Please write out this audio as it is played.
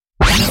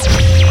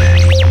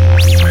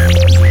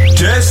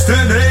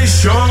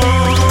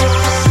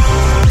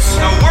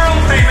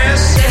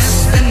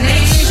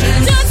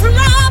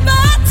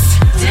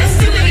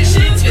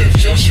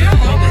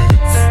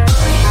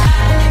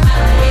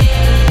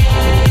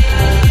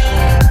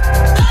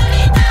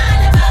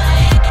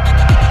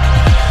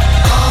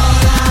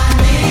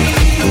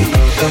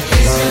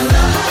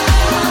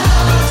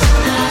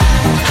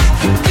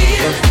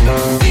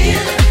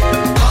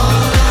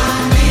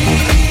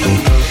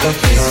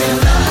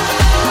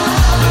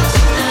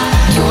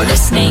You're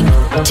listening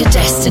to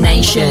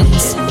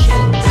Destinations.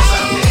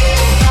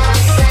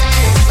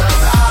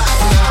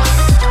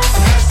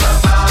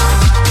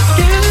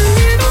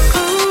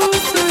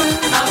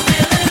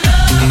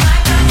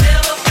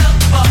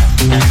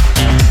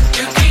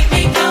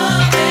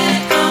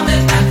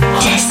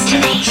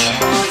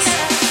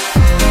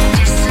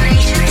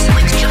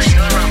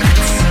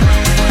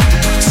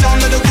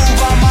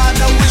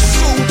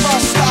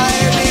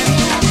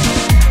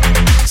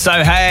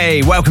 So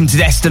hey, welcome to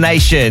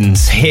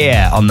Destinations,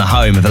 here on the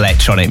home of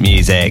electronic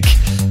music.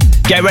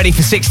 Get ready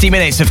for 60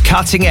 minutes of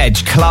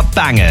cutting-edge club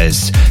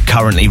bangers,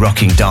 currently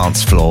rocking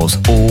dance floors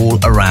all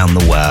around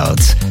the world.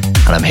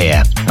 And I'm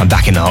here, I'm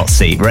back in the hot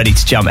seat, ready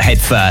to jump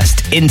head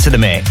first into the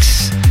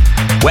mix.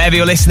 Wherever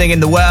you're listening in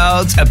the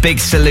world, a big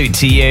salute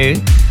to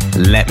you.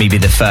 Let me be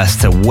the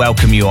first to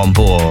welcome you on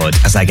board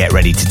as I get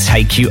ready to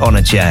take you on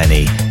a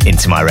journey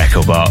into my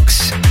record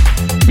box.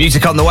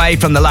 Music on the way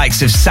from the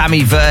likes of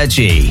Sammy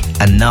Virgi,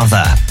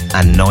 Another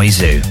and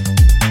Noizu.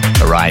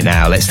 But right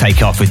now, let's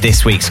take off with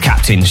this week's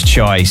Captain's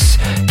Choice,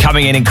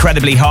 coming in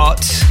incredibly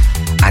hot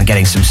and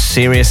getting some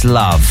serious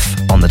love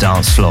on the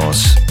dance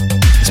floors.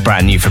 It's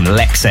brand new from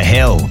Lexa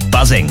Hill,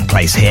 Buzzing,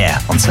 plays here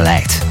on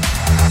Select.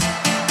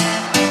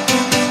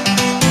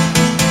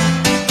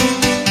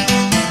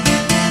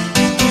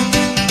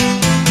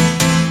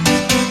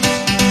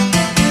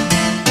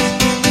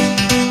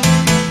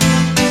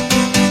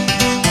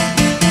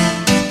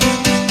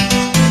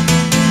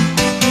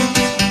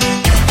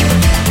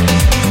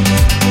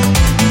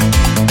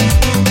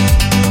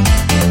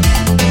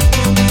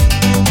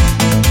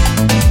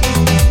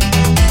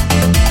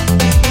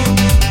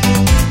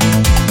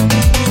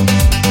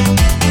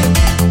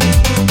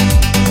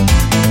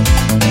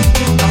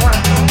 I wanna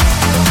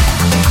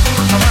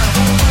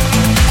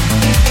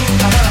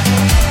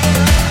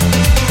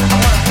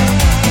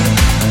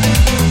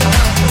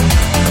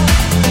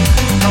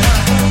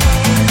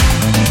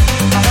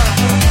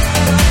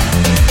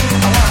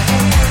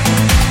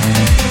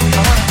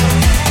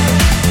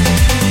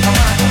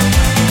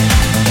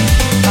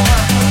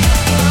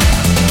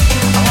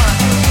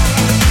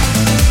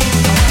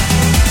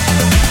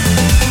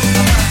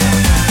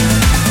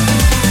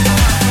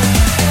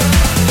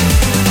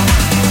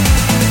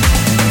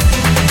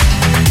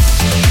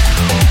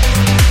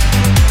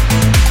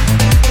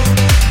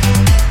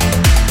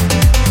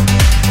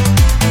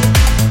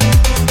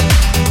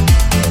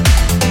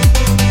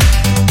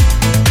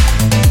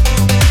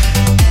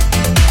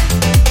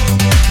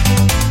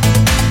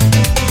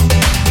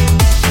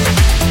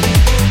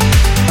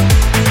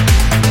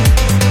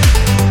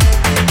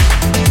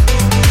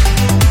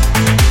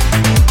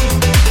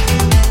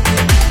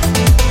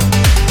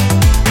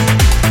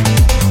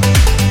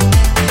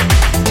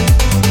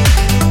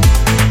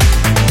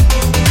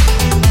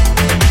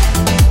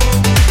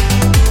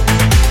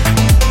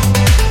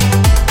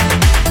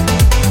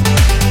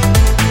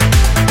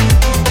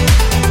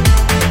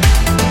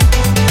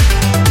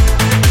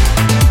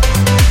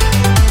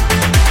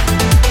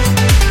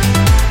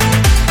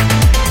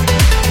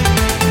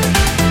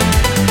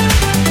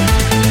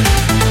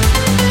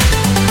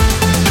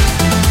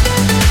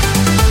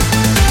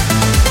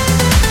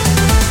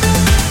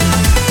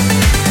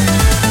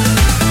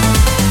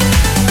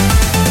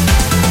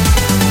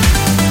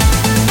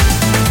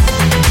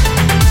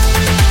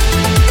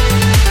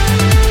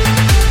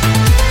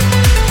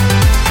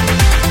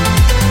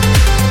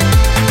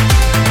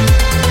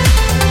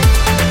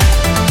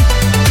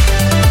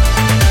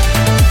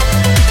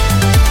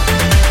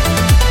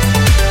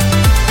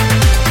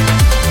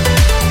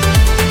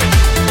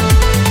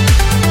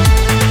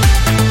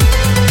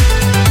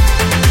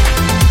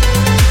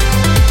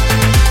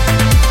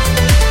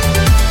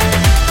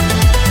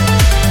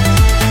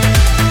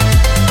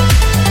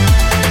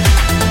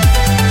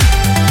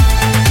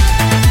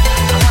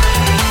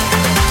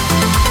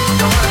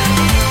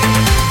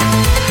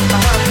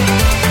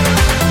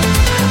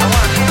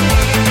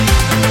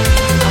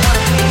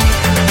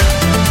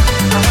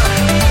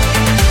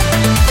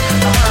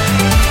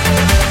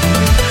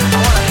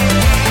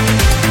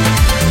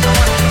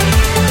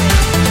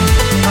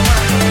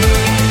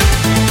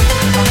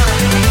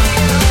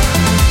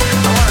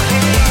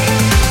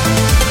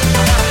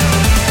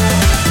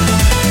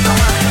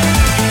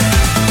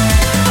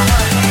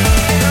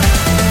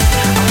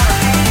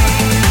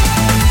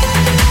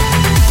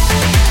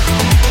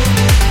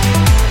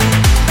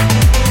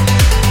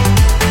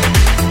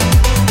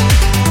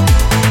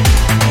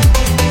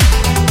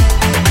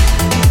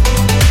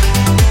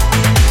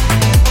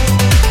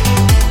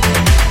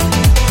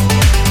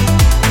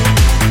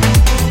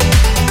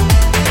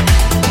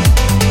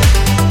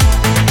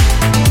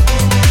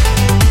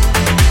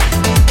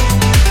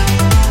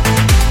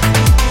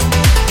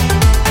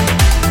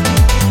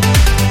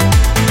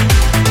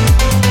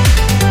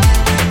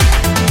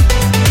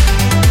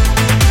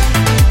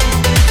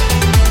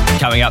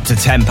coming up to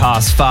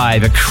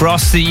 5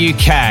 across the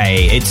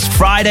UK. It's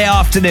Friday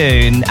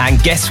afternoon,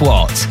 and guess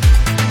what?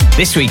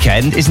 This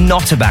weekend is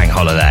not a bank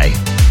holiday.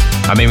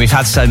 I mean, we've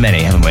had so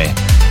many, haven't we?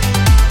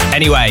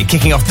 Anyway,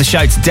 kicking off the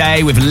show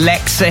today with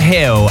Lexa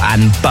Hill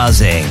and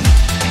Buzzing.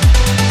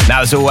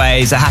 Now, as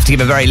always, I have to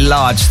give a very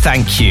large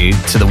thank you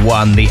to the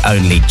one, the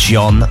only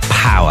John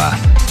Power.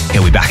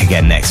 He'll be back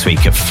again next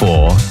week at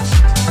 4.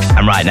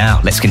 And right now,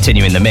 let's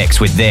continue in the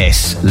mix with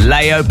this.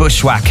 Leo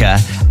Bushwhacker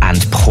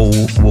and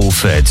Paul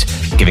Woolford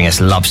giving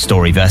us Love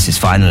Story versus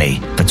Finally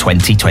for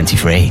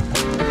 2023.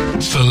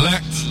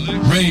 Select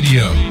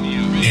Radio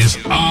is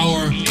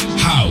our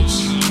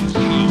house.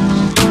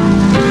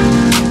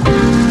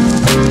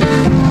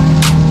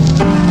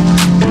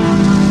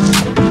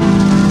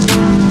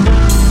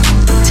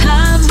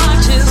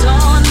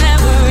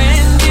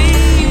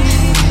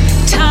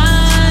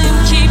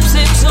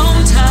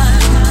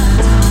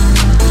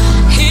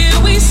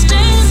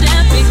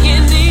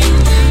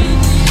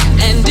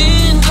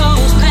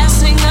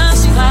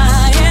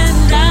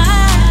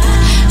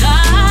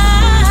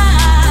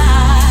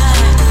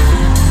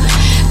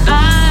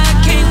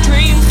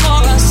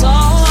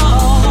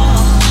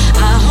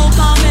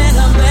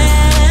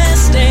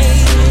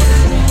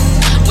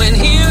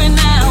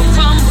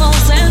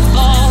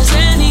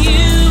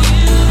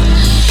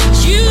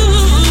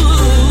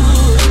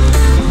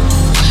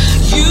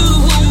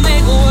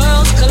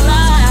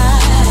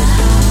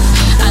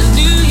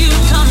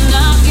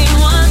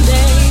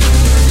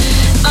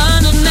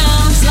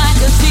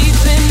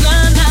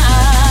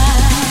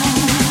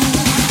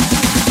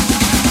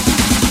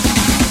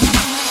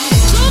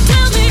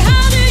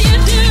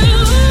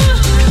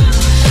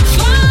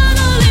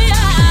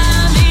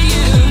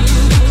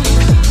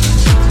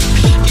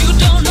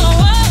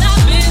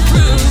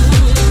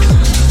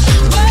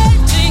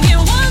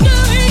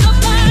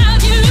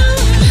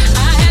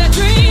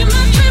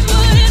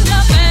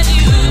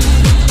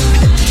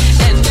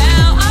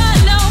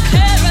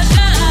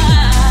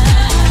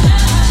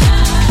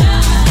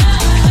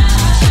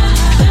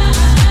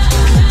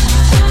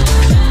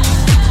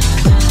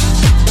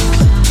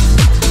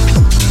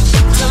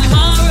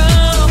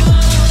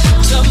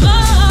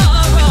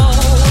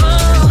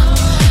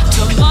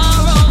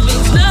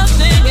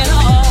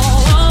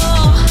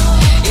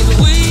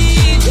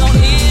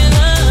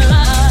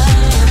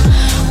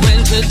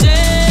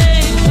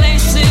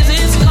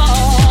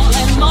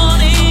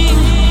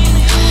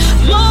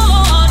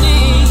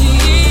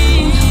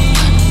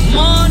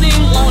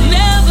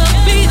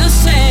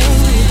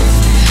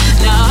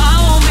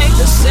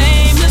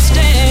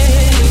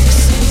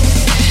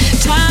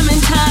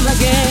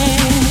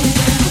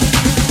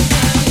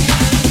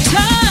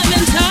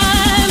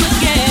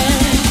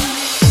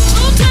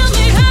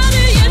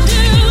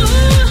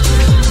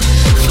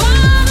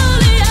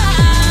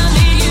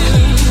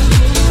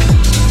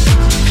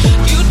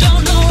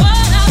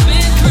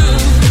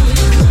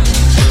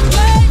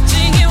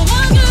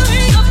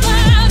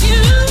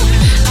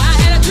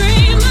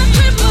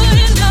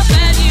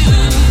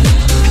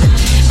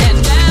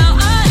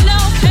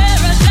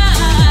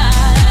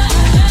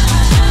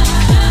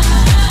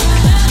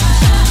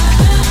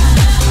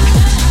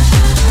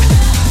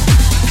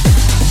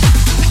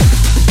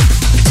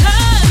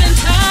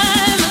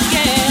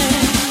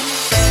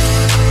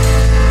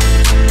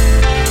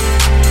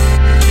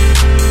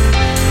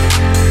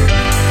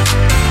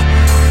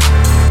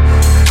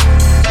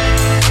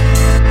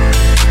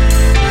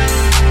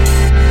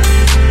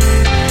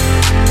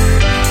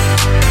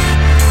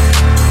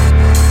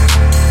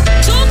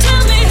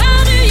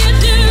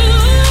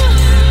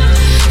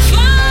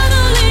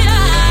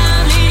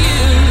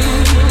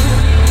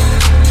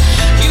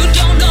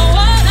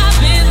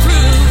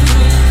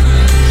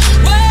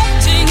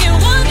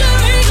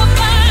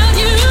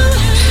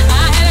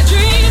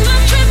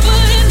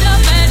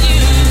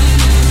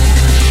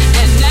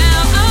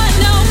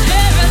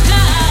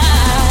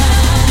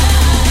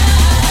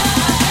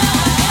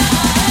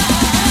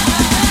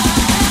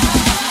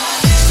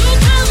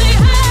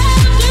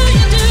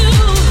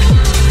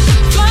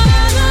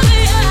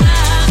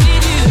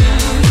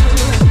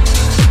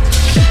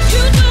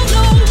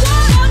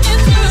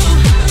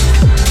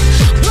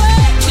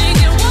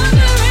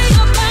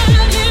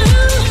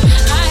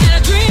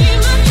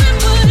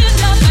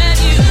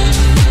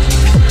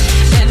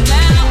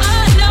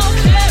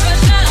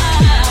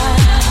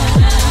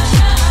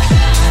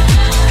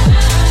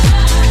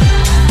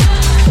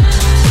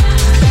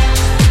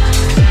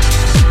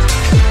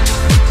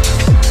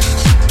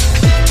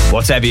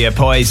 Whatever your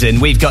poison,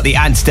 we've got the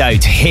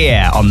antidote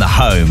here on the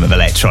home of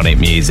electronic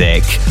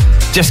music.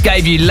 Just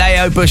gave you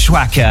Leo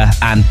Bushwhacker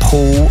and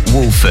Paul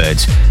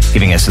Woolford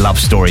giving us Love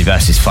Story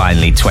versus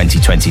Finally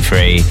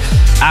 2023.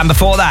 And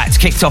before that,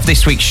 kicked off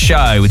this week's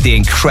show with the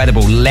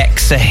incredible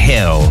Lexa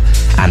Hill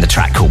and the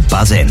track called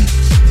Buzzin'.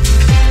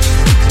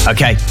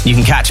 Okay, you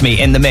can catch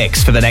me in the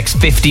mix for the next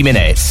 50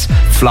 minutes,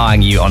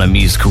 flying you on a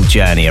musical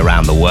journey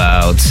around the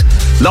world.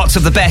 Lots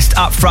of the best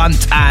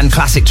upfront and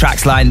classic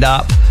tracks lined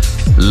up.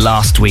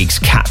 Last week's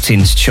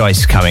Captain's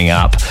Choice coming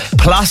up.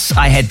 Plus,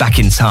 I head back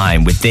in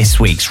time with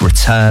this week's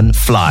return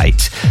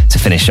flight to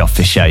finish off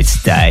the show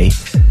today.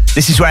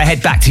 This is where I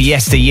head back to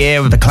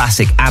yesteryear with a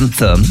classic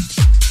anthem.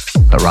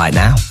 But right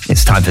now,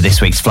 it's time for this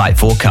week's flight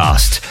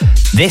forecast.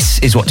 This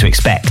is what to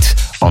expect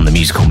on the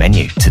musical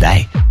menu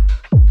today.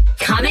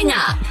 Coming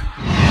up.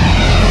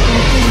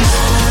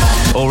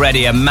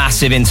 Already a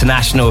massive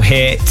international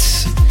hit.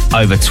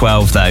 Over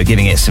 12 though,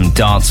 giving it some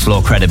dance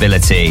floor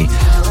credibility.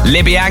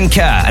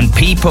 Libyanka and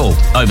People,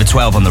 over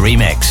 12 on the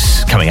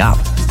remix, coming up.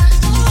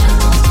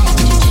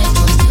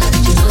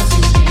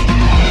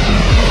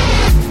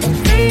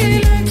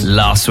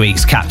 Last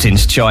week's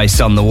Captain's Choice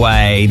on the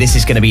way. This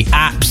is going to be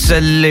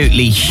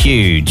absolutely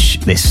huge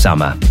this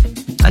summer.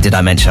 And did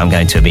I mention I'm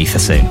going to Ibiza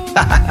soon?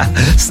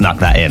 Snuck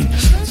that in.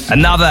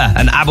 Another,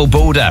 an Abel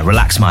Balder,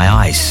 Relax My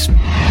Eyes.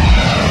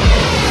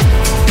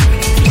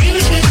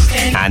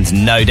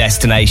 And no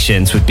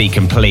destinations would be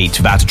complete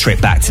without a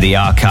trip back to the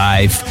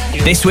archive.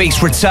 This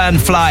week's return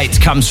flight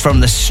comes from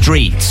the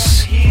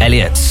streets.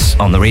 Elliot's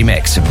on the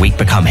remix of Weak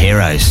Become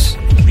Heroes.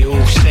 We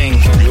all sing,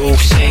 we all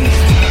sing.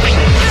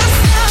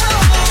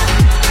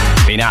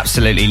 Been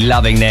absolutely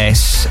loving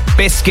this.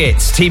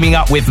 Biscuits teaming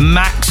up with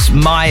Max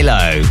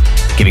Milo,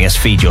 giving us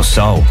Feed Your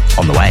Soul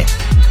on the way.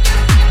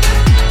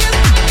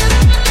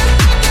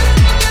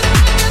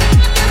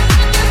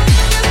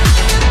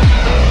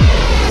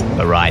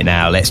 But right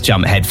now, let's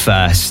jump head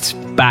first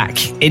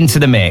back into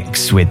the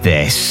mix with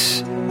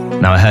this.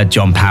 Now, I heard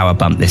John Power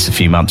bump this a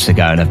few months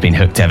ago and I've been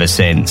hooked ever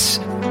since.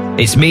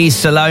 It's me,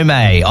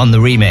 Salome, on the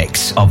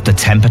remix of The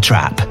Temper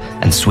Trap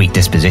and Sweet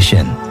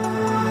Disposition.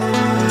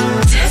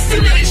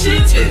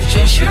 Destinations with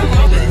Joshua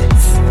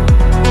Roberts.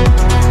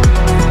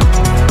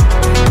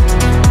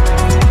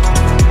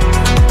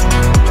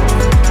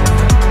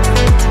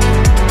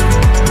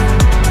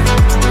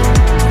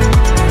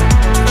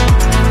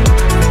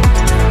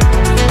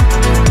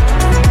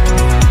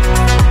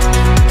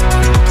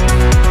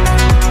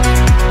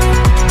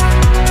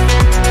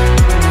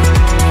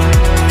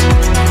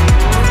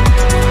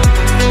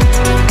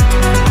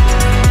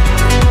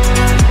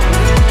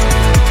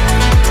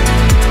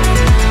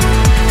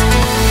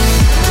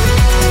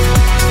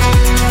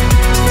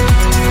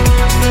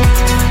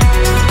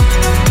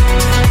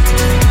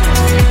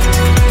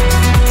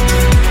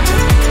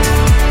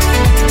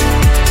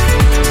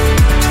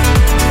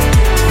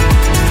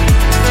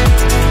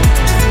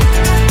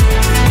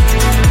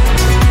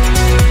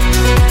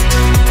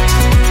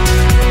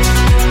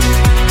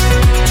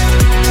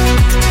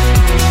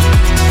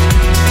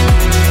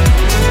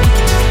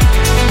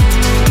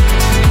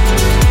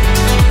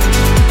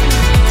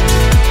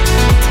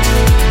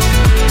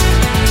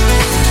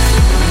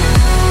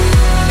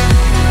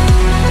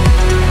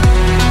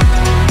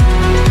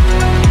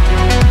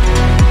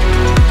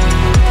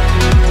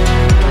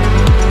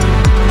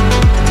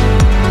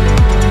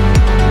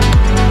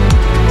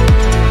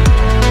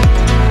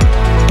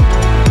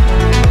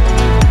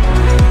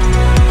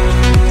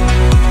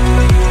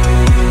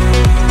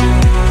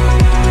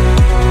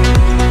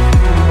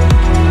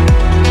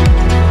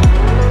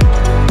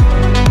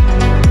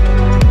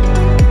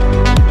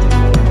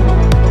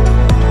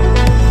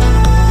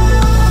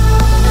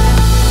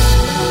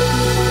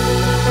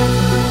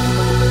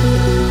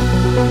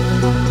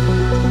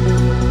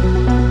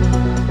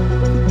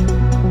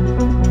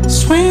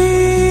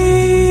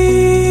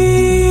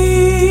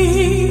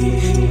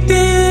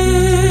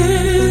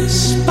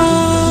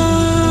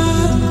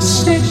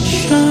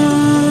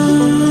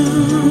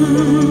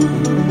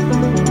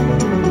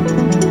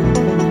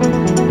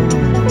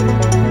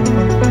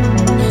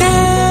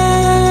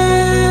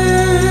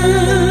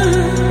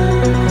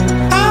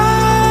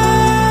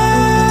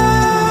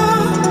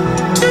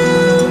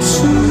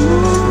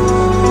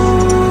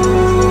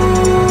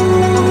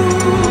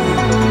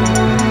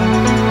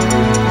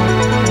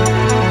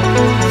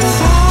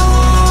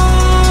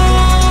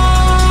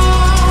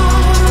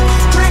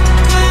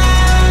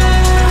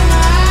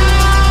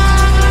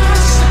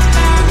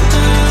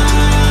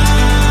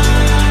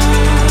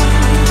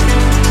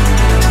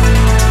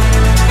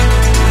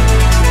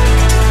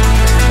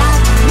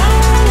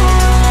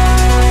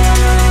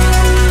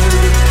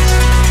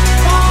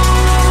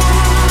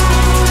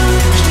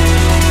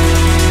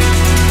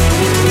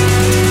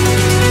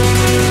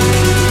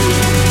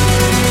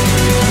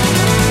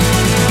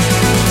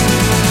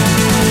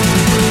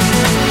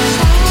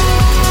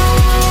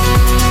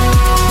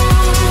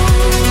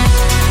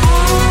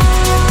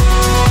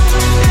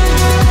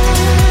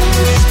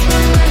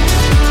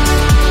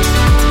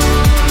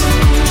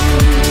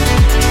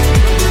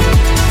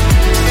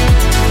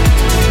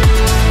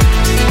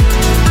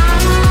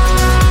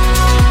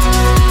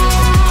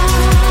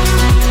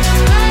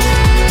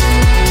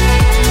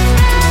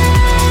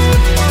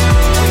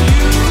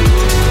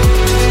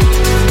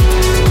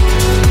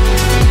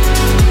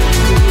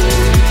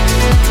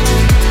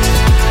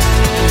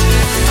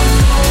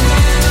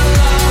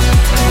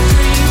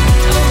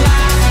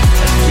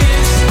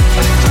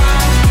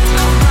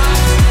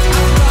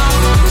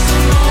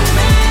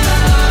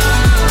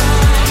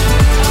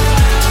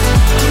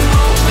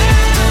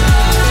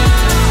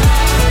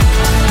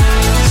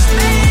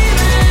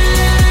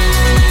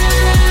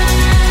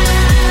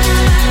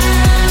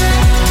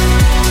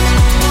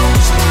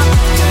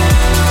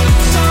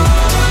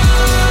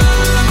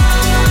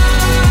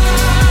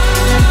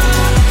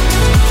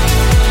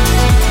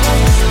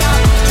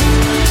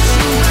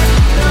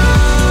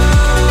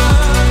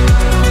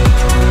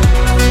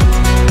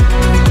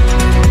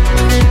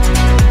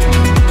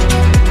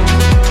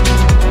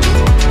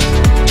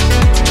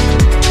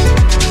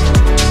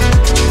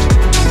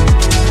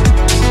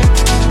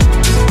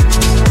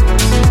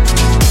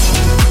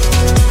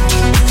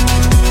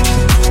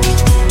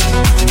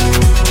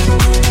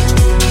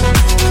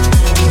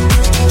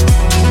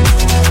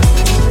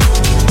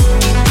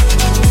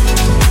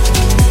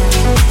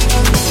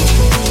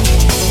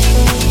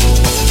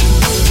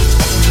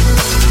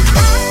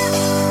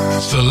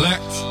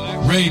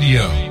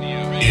 Radio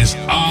is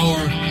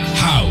our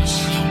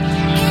house.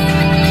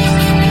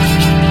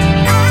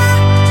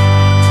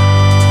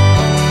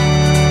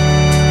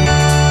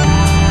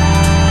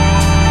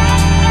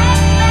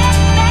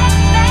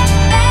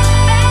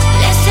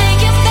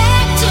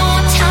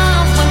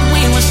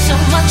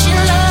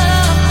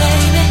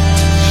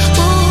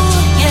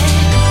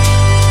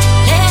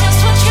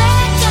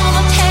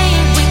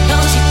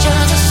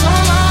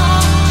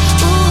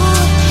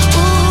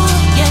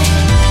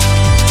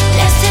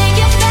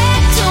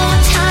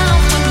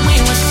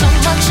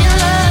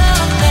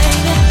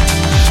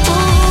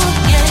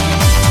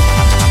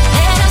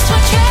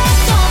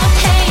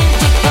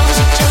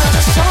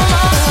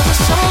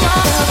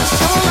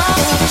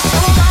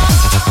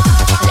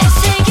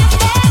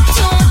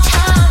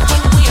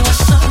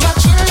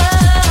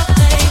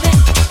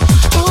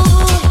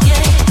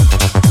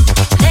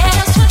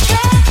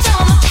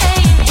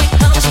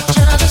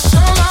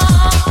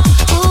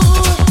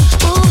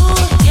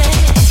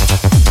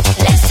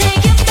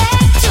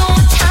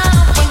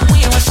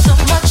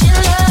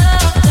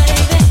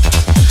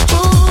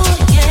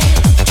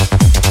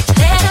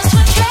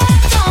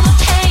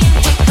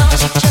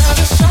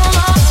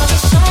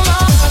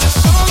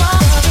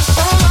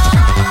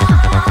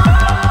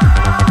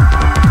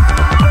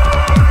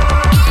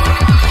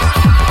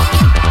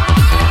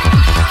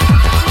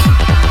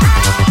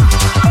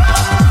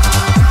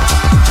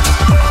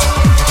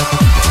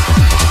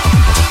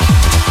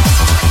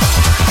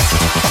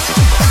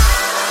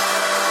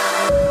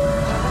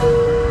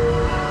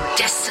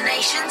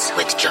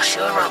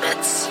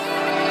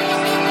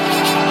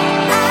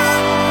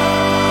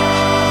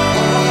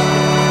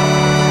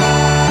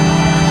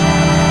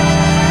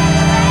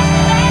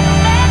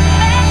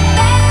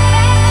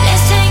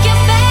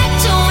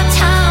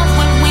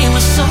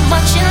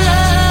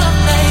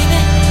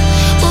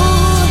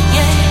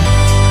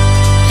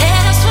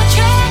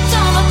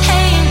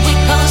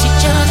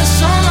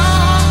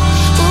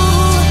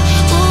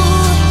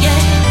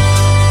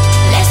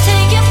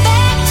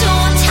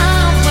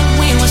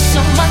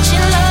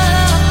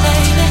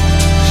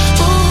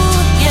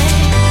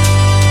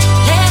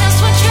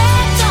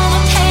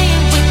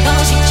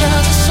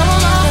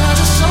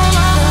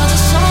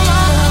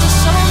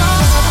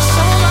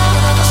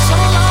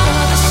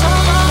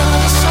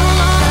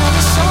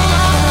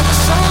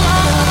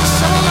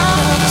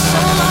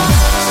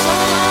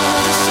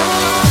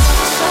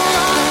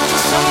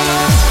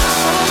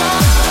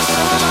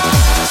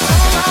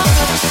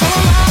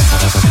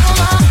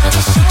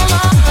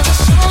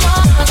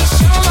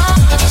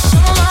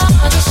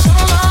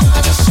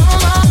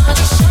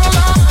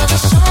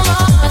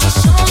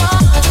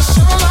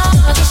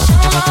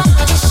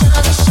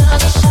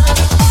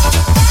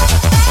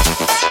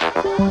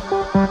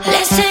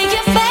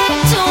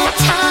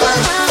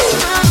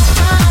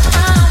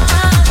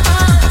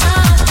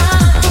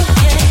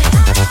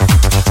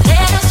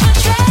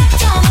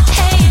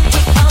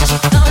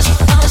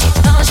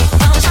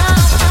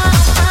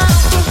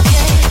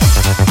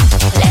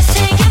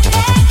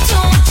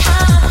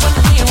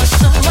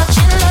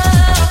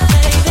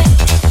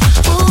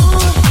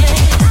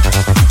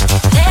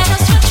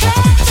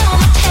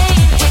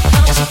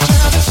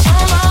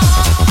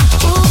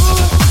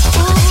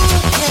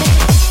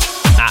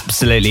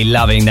 Absolutely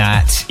loving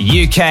that.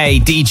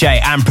 UK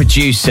DJ and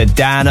producer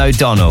Dan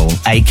O'Donnell,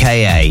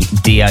 aka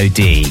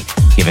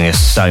DOD, giving us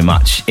so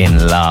much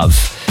in love.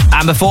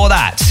 And before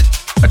that,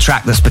 a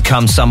track that's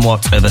become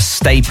somewhat of a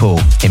staple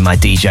in my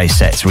DJ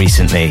sets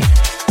recently.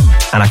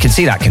 And I can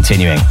see that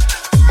continuing.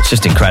 It's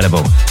just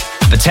incredible.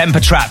 The Temper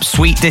Trap,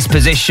 Sweet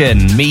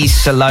Disposition, Me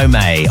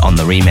Salome on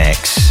the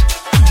remix.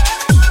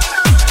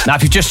 Now,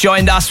 if you've just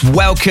joined us,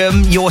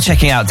 welcome. You're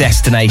checking out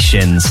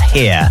Destinations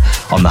here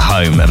on the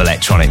home of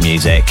electronic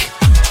music.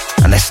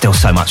 And there's still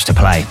so much to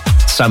play.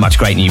 So much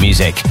great new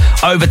music.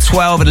 Over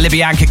 12 and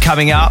Libyanka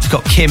coming up.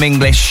 Got Kim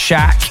English,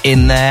 Shaq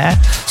in there.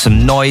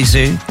 Some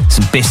Noizu,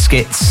 some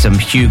Biscuits, some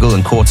Hugel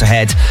and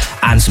Quarterhead,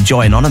 and some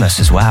Joy Anonymous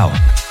as well.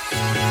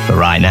 But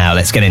right now,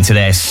 let's get into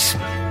this.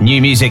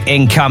 New music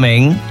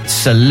incoming.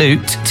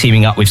 Salute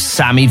teaming up with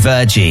Sammy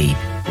Virgie.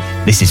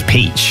 This is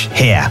Peach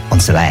here on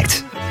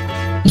Select.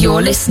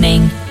 You're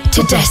listening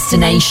to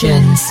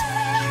Destinations.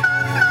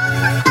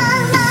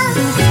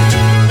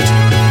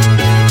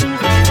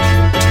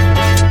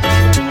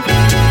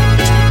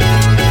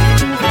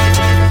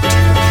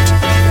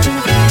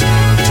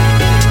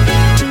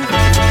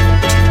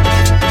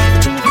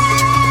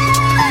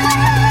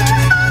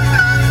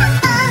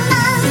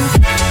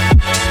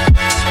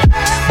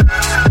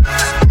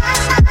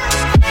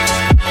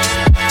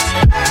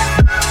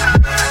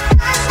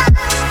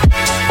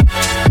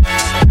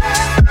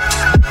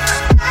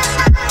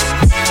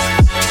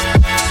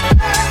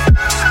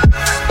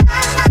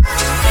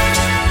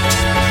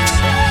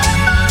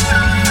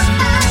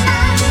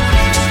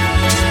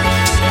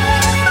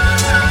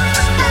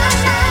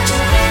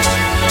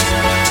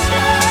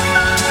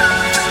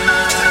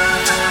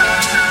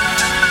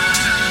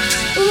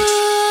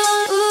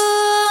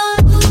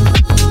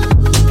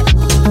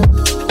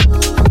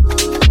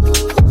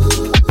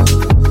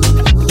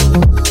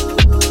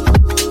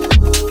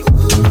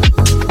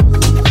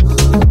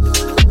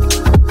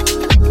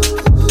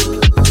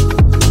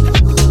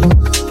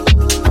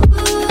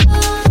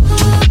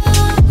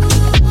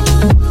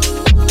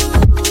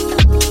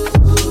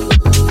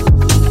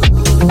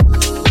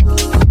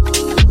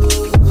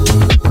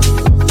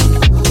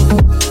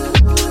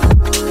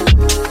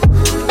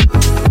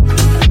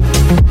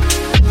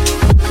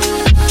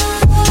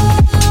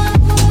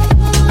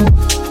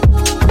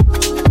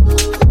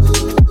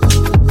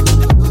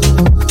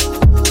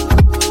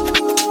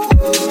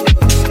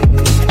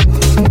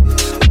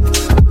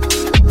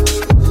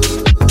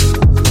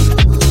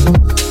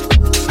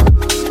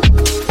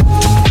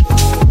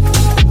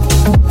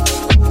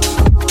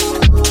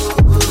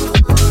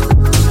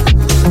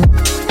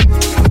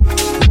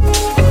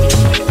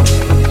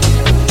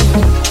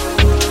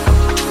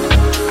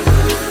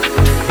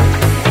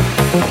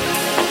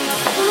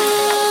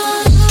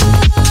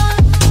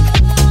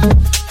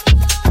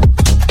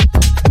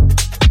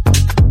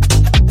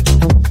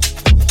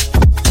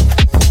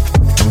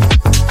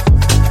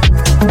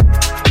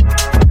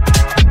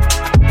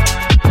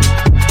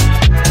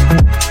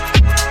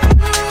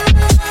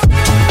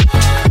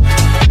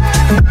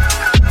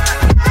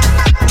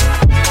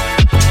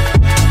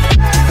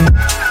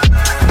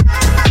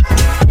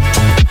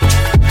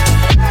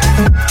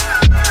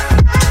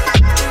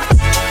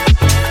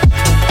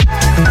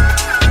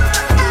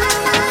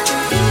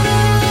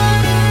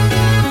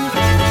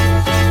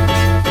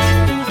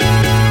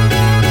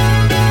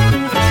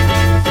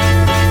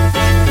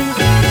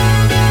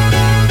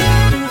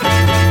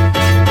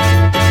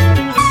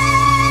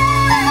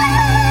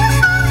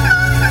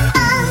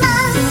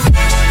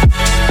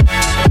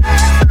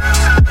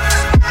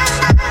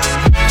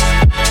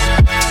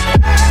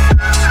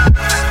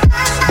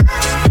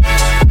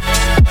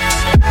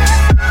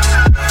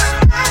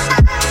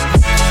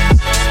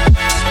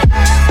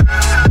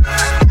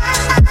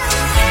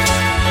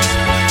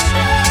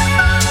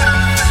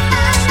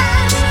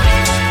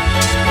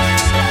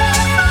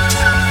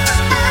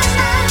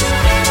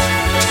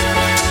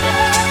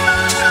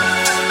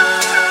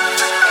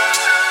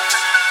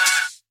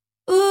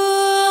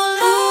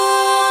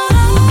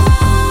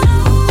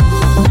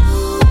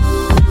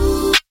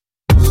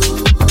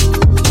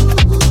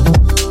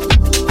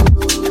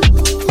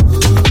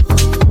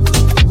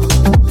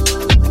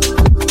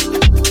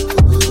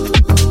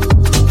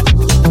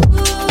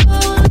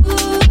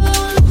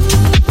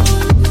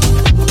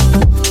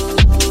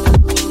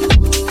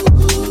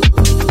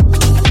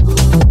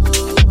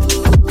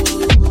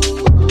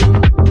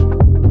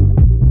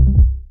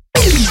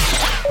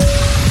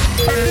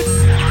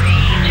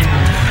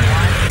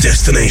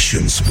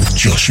 Destinations with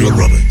Joshua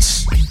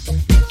Roberts.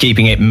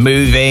 Keeping it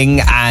moving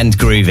and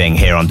grooving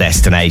here on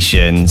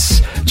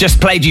Destinations. Just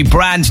played you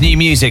brand new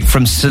music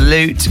from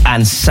Salute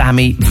and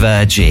Sammy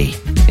Virgie.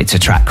 It's a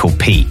track called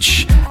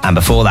Peach. And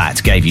before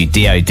that, gave you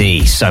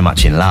DOD, So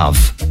Much in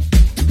Love.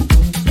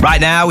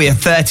 Right now, we are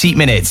 30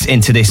 minutes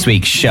into this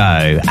week's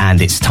show,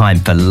 and it's time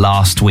for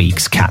last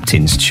week's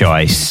Captain's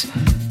Choice.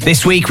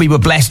 This week, we were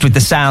blessed with the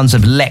sounds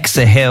of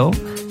Lexa Hill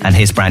and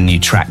his brand new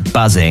track,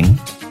 Buzzing.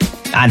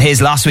 And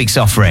here's last week's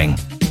offering.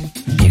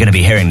 You're going to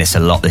be hearing this a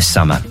lot this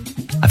summer.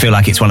 I feel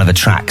like it's one of the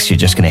tracks you're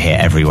just going to hear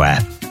everywhere.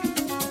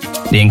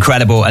 The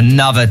incredible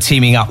Another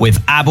teaming up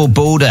with Abel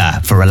Balder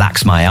for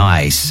Relax My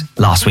Eyes.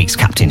 Last week's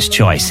Captain's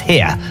Choice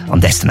here on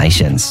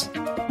Destinations.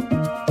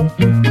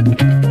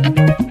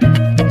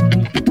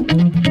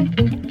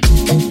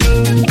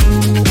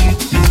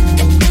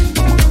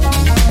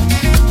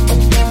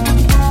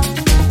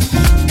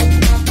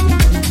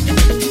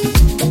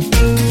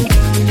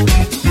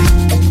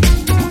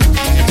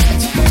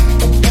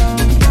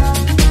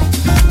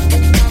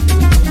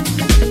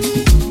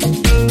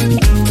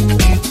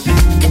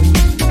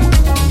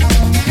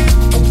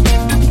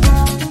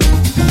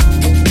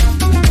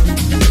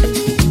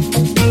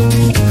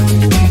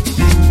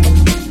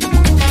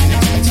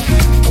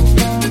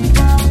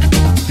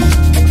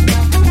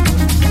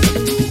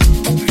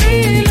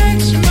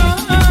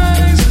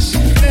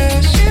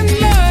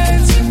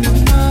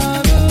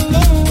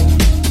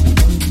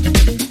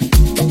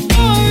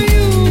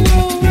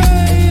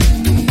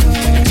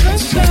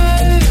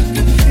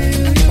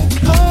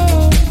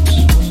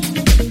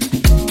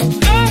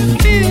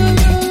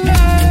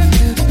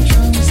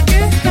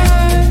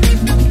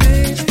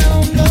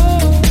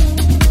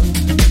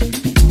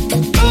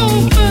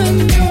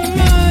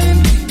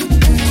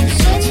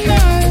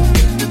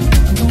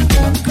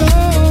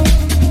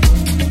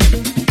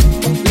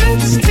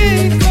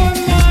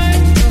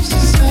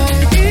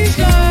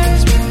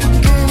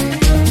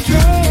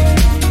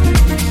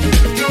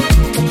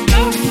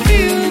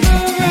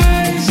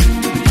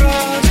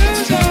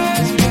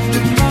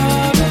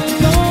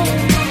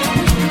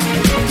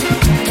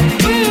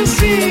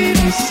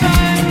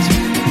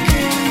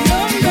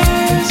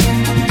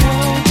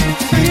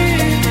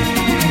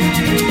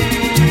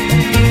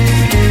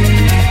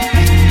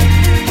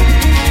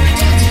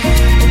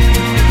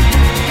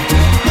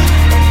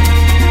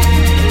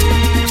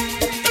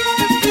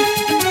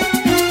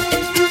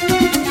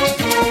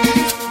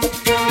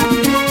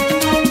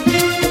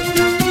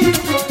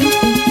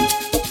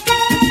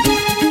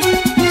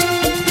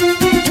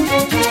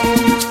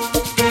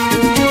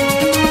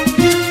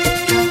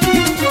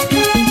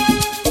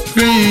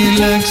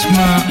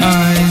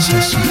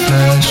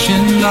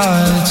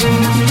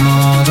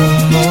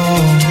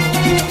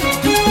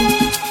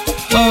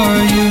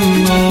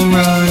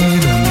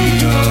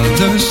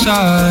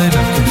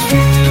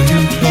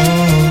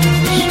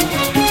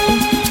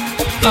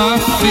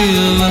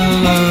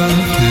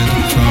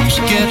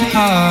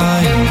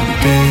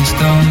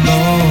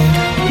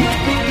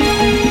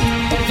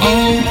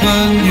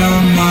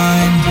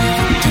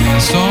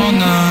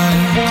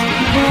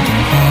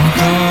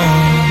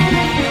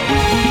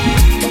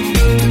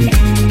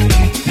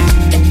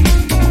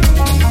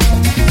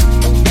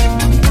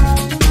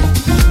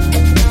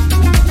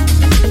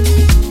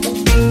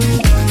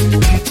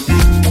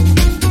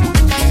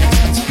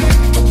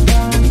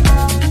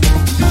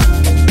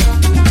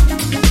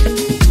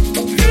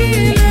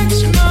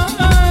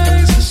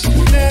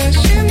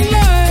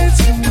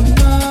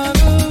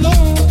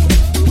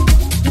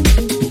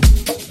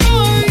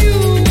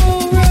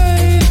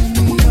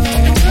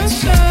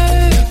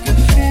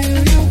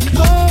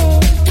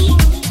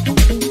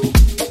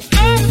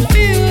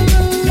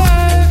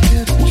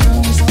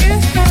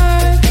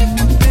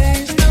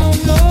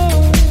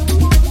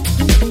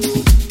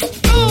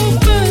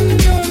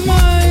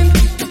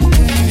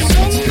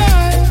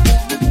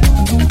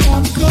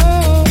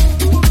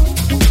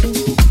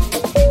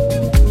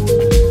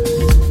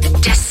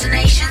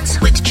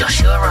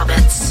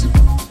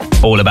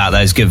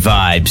 Those good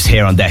vibes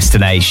here on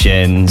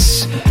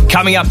Destinations.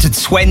 Coming up to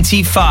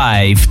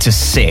 25 to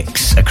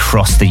 6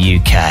 across the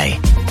UK.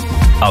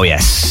 Oh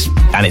yes,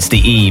 and it's the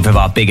eve of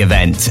our big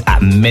event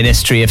at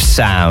Ministry of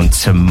Sound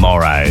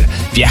tomorrow.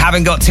 If you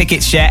haven't got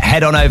tickets yet,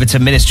 head on over to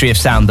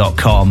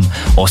ministryofsound.com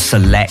or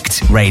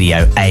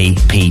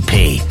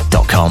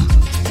selectradioapp.com.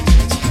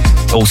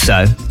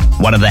 Also,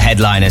 one of the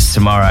headliners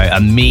tomorrow,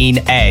 Amin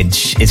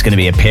Edge, is going to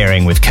be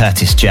appearing with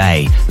Curtis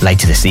J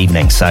later this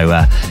evening.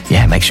 So,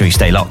 make sure you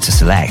stay locked to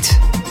Select.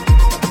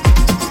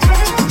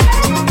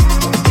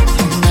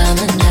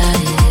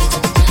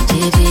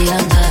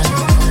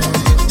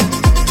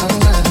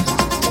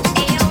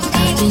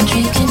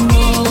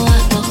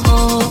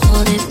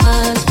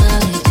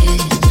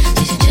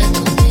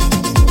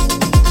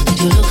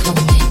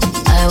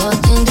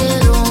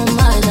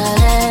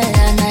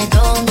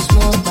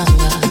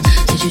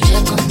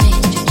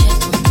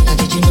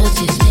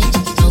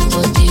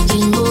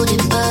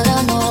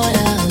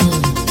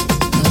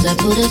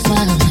 Put a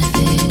smile on my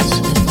face,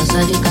 the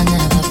facade you can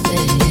never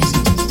face.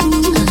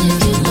 And if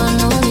you don't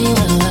know me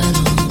well,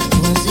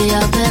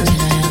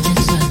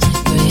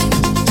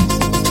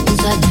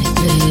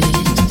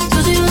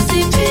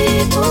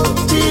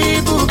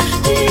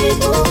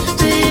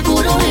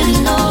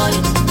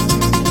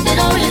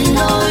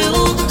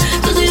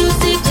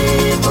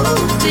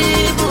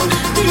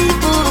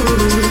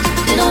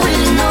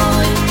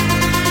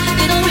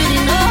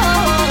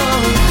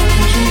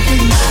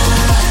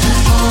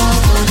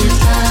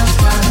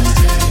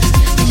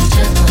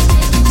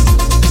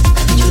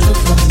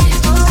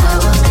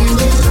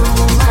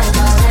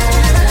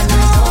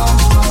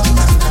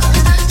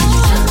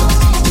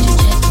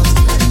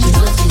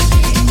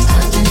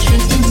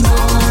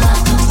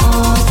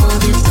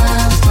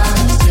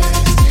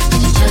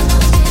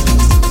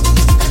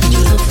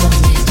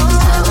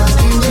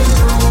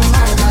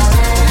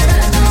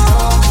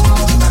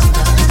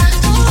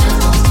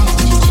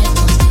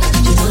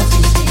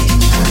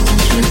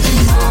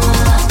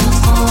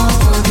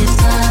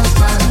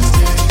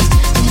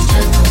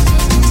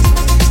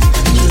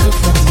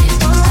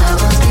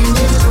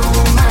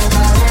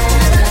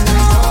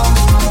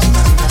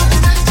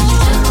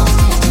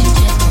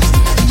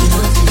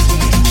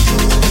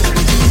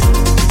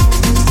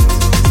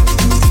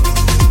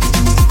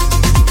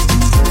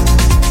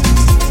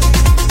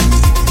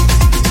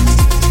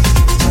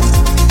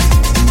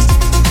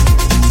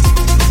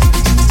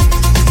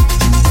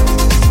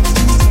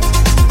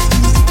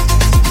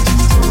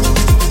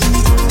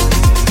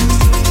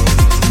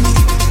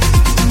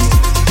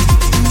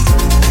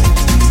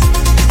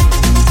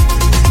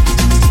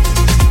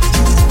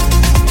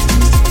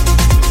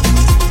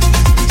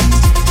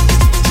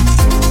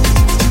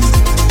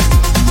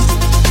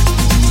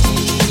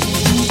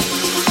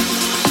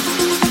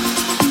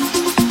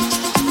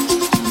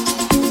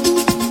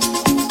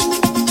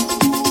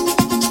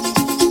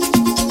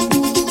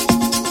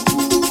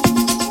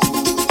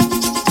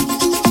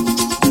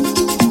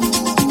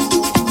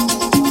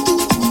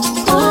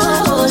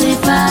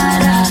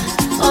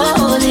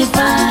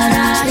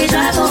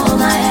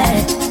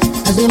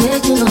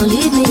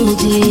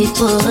 sweet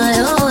boy,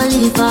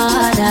 holy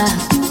father.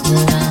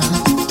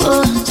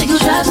 Oh, take you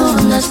try to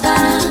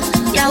understand.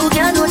 Yeah, we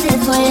can't do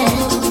this for you.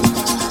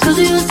 Cause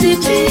you see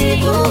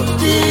people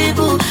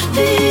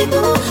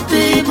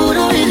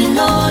don't really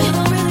know you.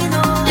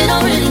 They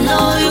don't really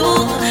know you.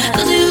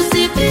 Cause you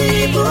see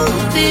people,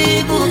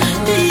 they don't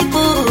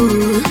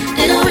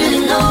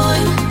really know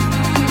you.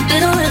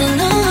 They don't really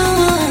know.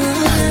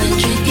 I've been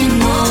drinking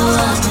more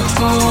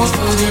alcohol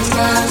for the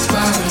past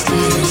 5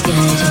 years.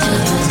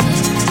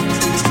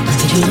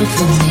 Did you look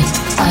for me?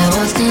 I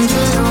walked into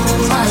the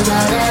room, I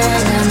got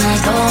it, and I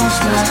don't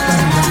stop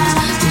now.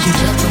 Did you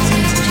check on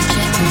me? Did you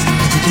check on me?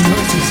 Did you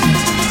notice me?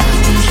 I've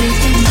been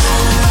drinking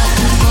more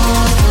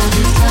alcohol for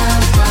the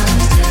past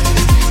 5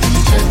 days. Did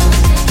you check on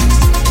me?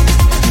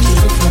 Did you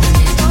look for me?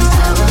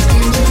 I walked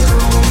into the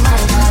room, I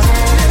got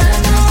it,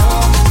 and I don't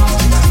stop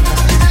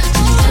now.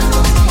 Did you check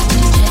on me? Did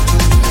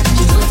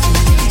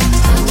you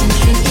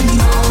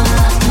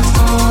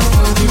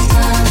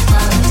check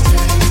on me? Did you notice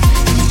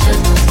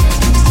me?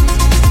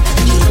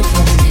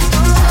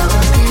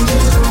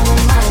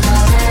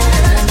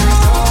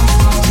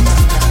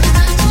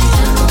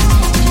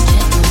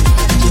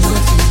 I've been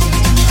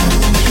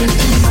drinking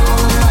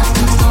more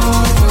alcohol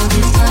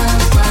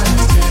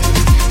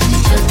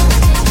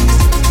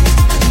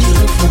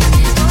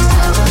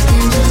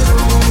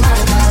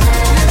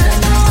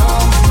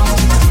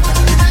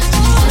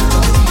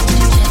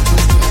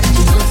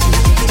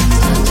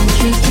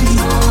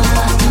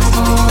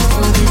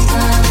the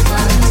past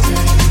 5 days. Did you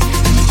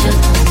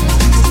check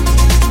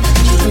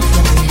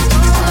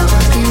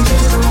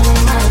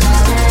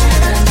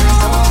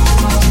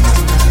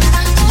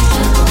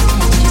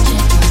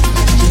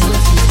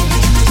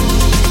on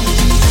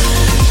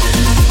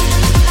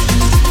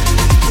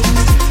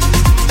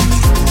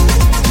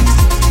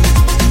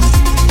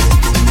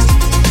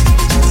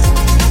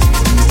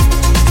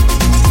me?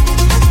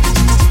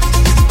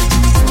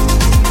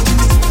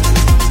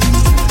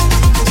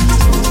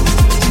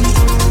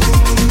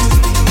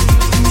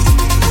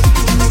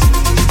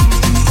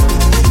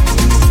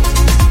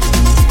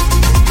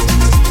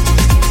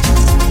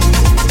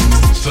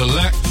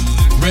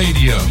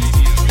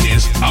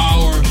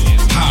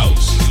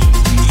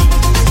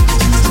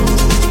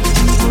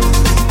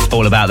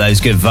 About those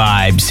good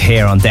vibes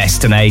here on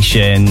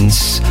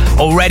Destinations.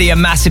 Already a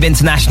massive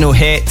international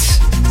hit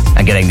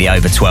and getting the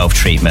over 12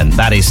 treatment.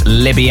 That is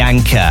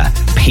Libyanka,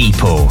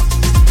 People.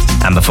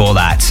 And before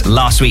that,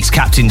 last week's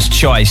Captain's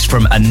Choice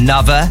from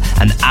Another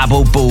and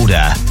Abel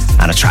Balder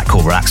and a track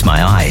called Relax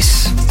My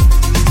Eyes.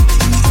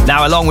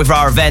 Now, along with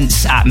our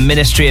events at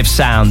Ministry of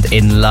Sound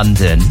in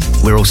London,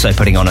 we're also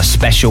putting on a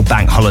special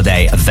bank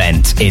holiday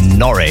event in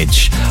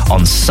Norwich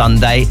on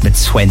Sunday, the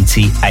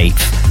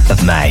 28th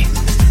of May.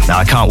 Now,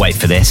 I can't wait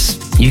for this.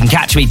 You can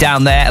catch me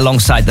down there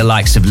alongside the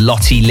likes of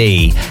Lottie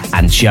Lee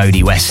and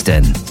Jodie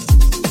Weston.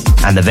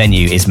 And the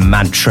venue is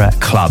Mantra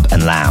Club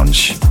and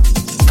Lounge.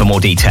 For more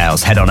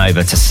details, head on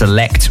over to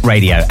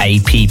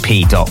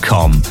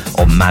selectradioapp.com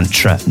or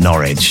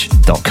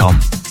mantranorwich.com.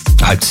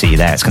 I hope to see you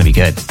there. It's going to be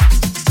good.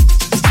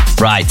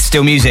 Right,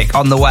 still music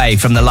on the way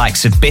from the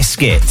likes of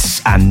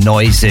Biscuits and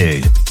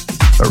Noizu.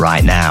 But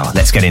right now,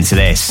 let's get into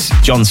this.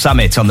 John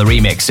Summit on the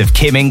remix of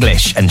Kim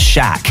English and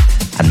Shaq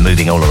and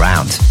Moving All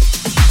Around.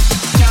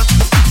 Jump,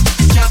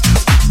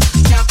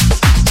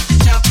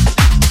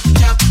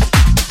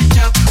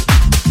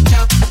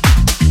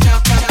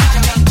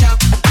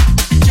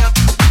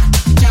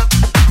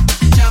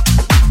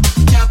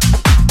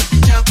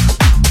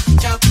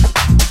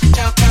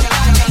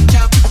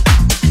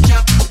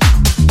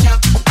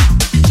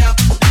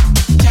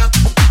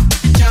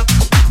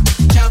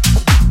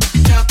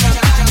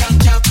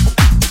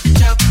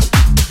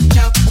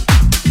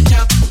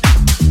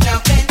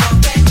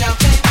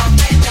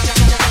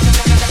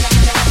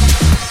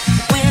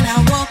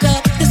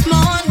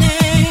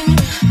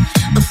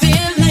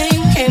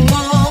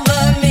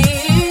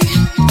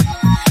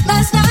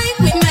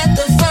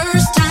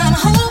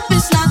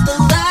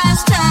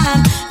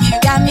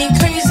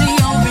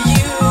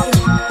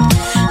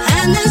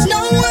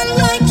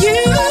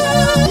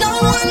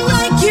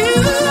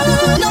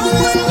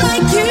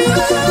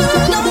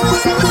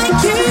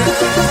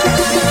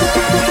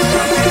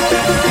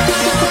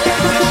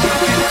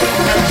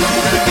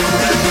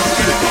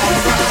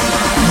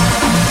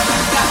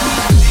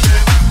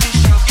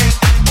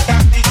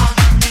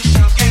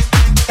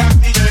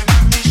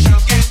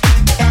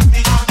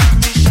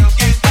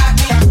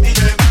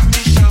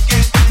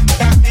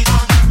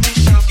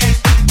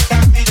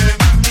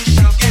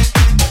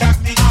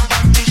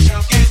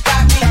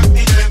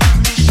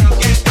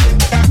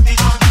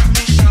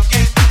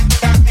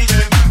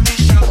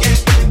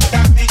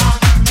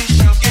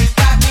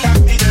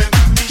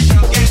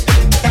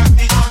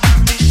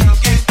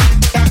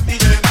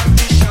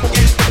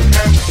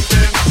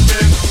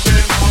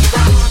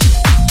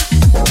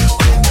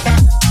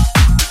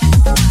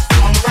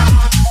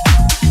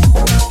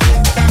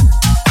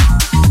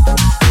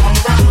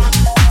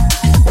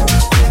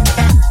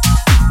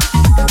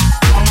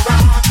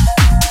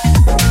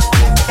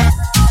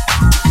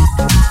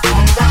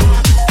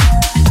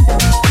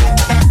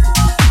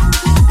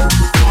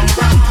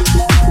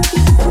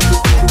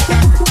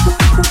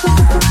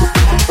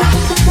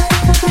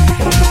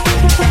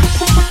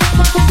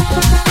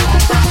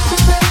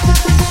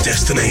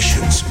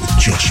 Destinations with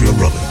Joshua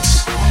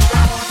Roberts.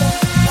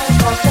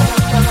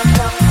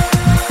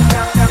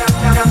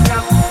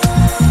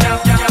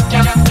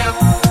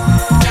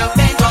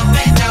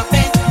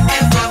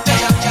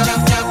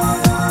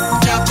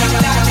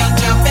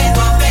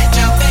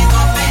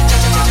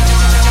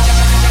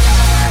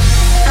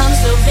 I'm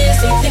so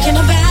busy thinking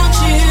about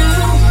you.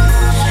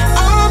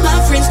 All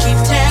my friends keep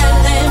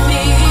telling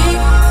me,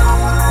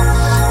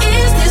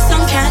 is this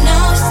some kind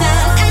of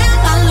sign?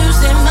 Am I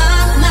losing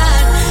my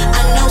mind?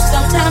 I know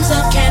sometimes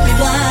love can be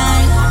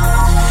blind,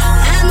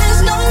 and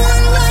there's no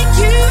one like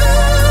you,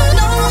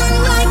 no one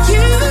like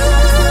you,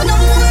 no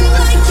one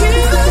like you,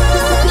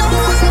 no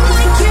one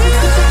like you.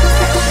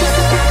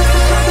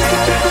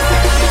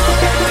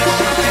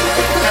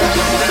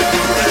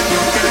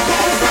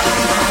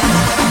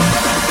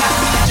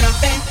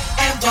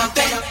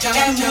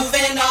 And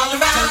moving all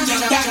around, you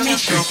got me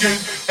shaking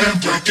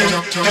and breaking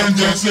and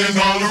dancing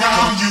all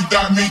around. You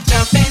got me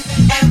jumping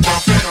and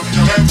bumping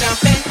and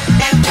jumping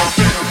and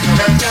bumping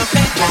and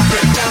jumping,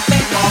 bumping,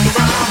 jumping all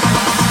around.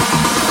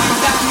 You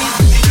got me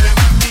shaking,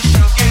 got me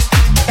shaking,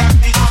 got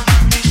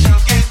me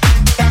shaking,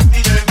 got me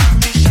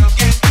shaking, got me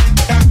shaking,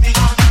 got me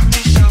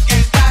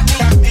shaking, got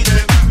me shaking,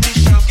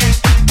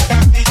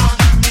 got me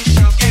shaking,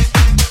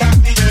 got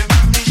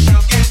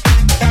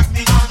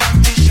me.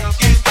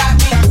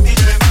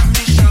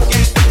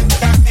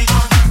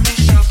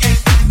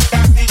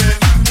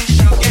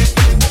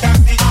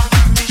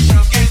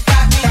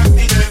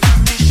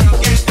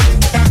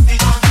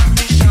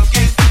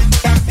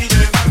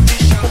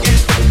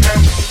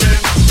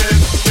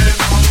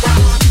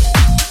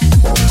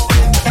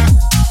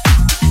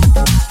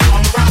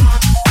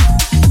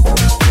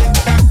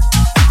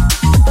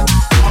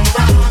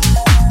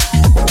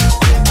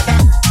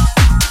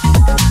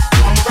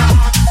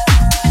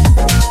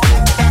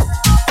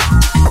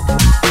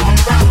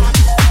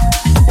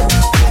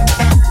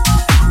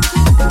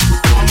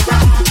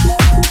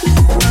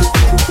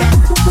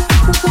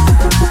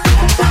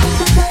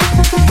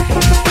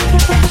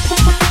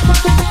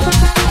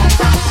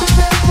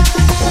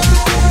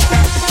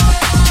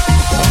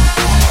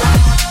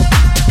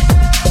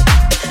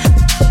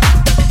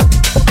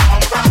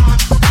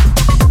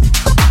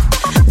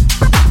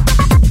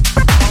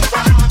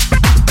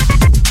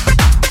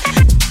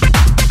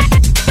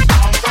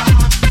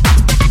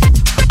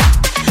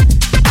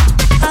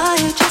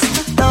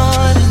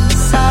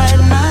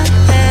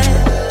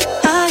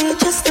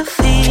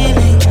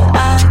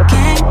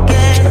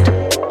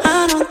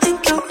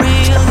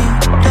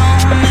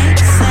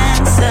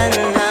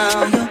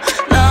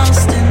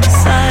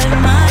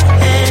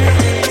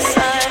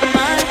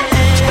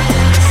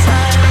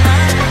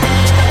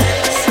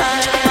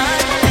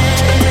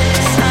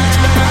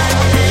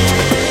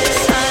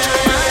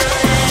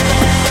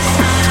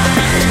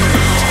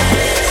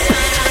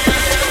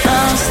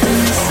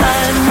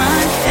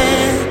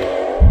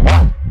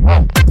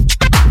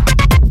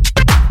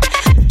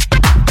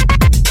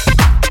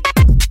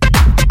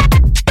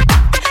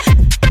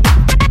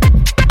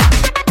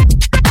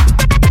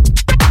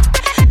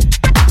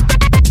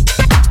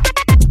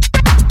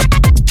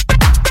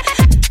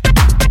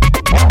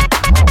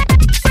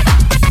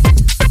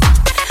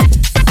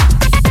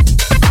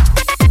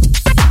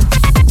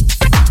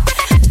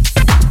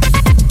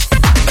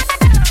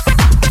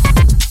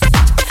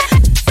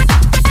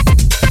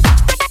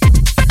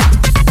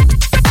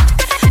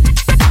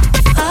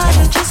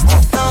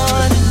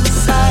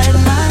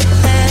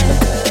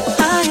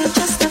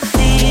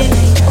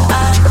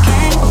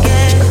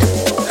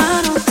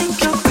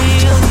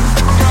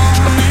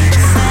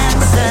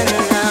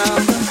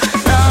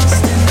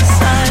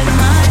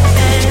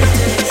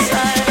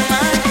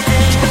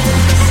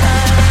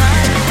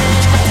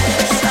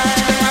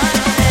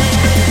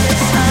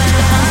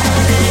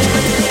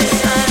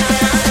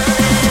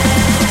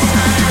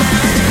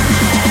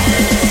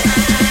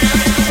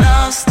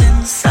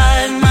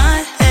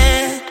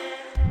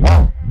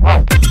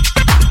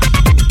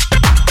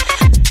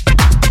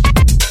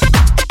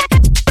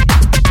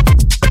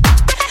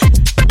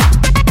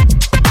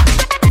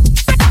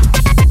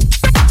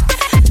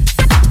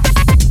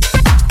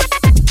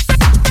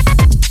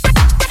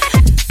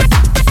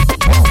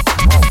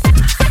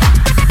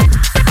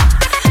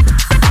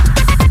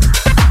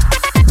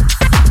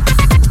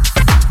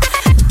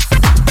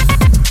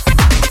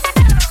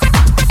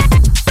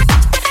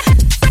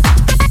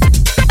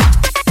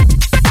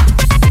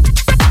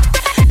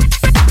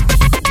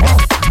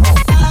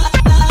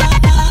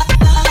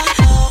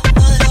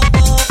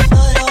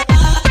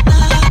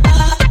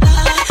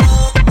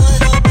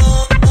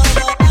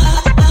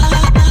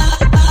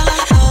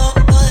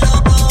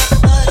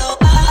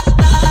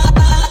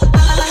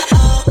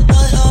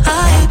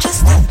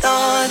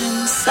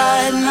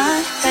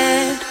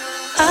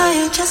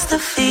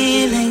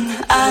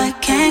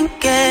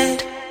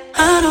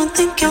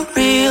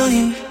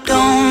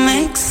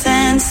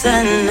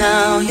 And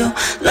now you're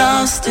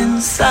lost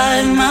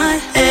inside my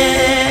head.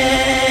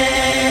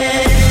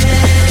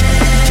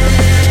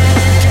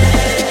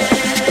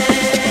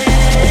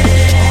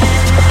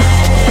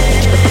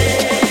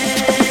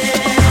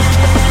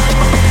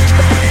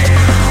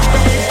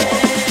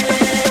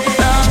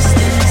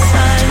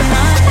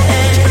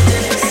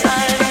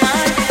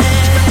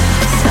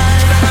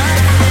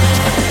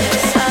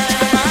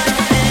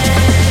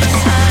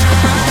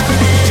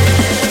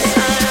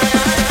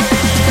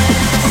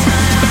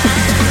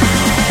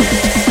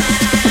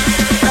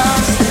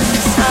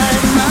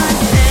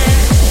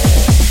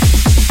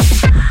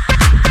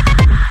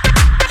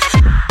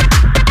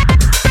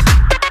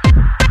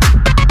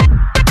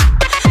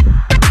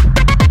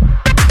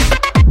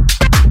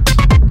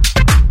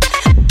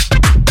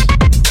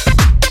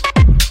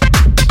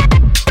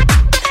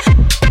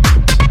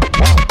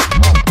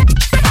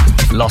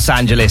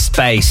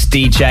 Angeles-based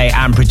DJ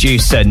and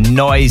producer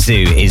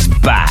Noizu is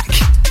back,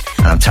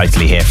 and I'm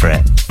totally here for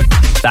it.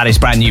 That is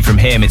brand new from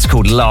him. It's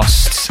called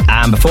Lost.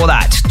 And before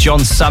that,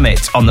 John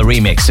Summit on the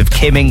remix of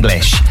Kim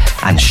English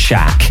and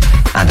Shaq,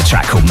 and a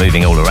track called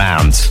Moving All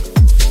Around.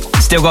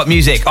 Still got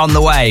music on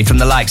the way from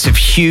the likes of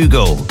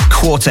Hugel,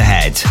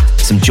 Quarterhead,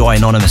 some Joy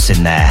Anonymous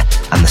in there,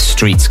 and The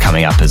Streets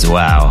coming up as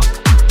well.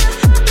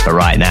 But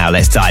right now,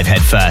 let's dive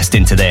headfirst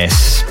into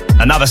this.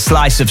 Another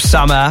slice of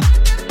summer.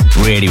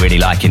 Really, really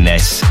liking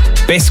this.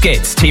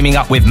 Biscuits teaming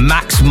up with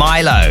Max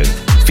Milo.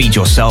 Feed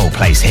Your Soul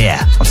plays here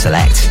on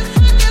Select.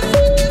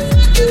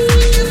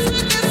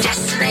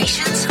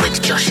 Destinations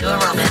with Joshua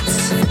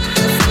Roberts.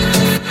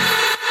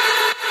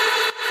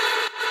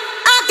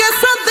 I got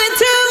something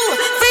to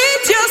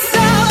feed your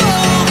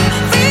soul,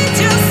 feed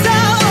your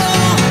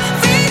soul,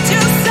 feed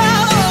your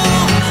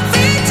soul,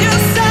 feed your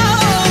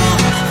soul,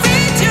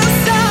 feed your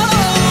soul,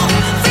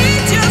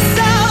 feed your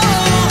soul,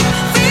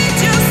 feed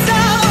your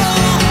soul,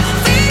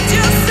 feed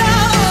your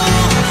soul,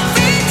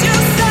 feed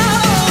your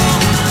soul,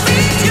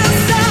 feed your soul, feed your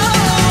soul,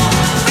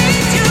 feed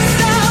your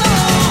soul,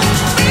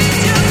 feed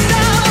your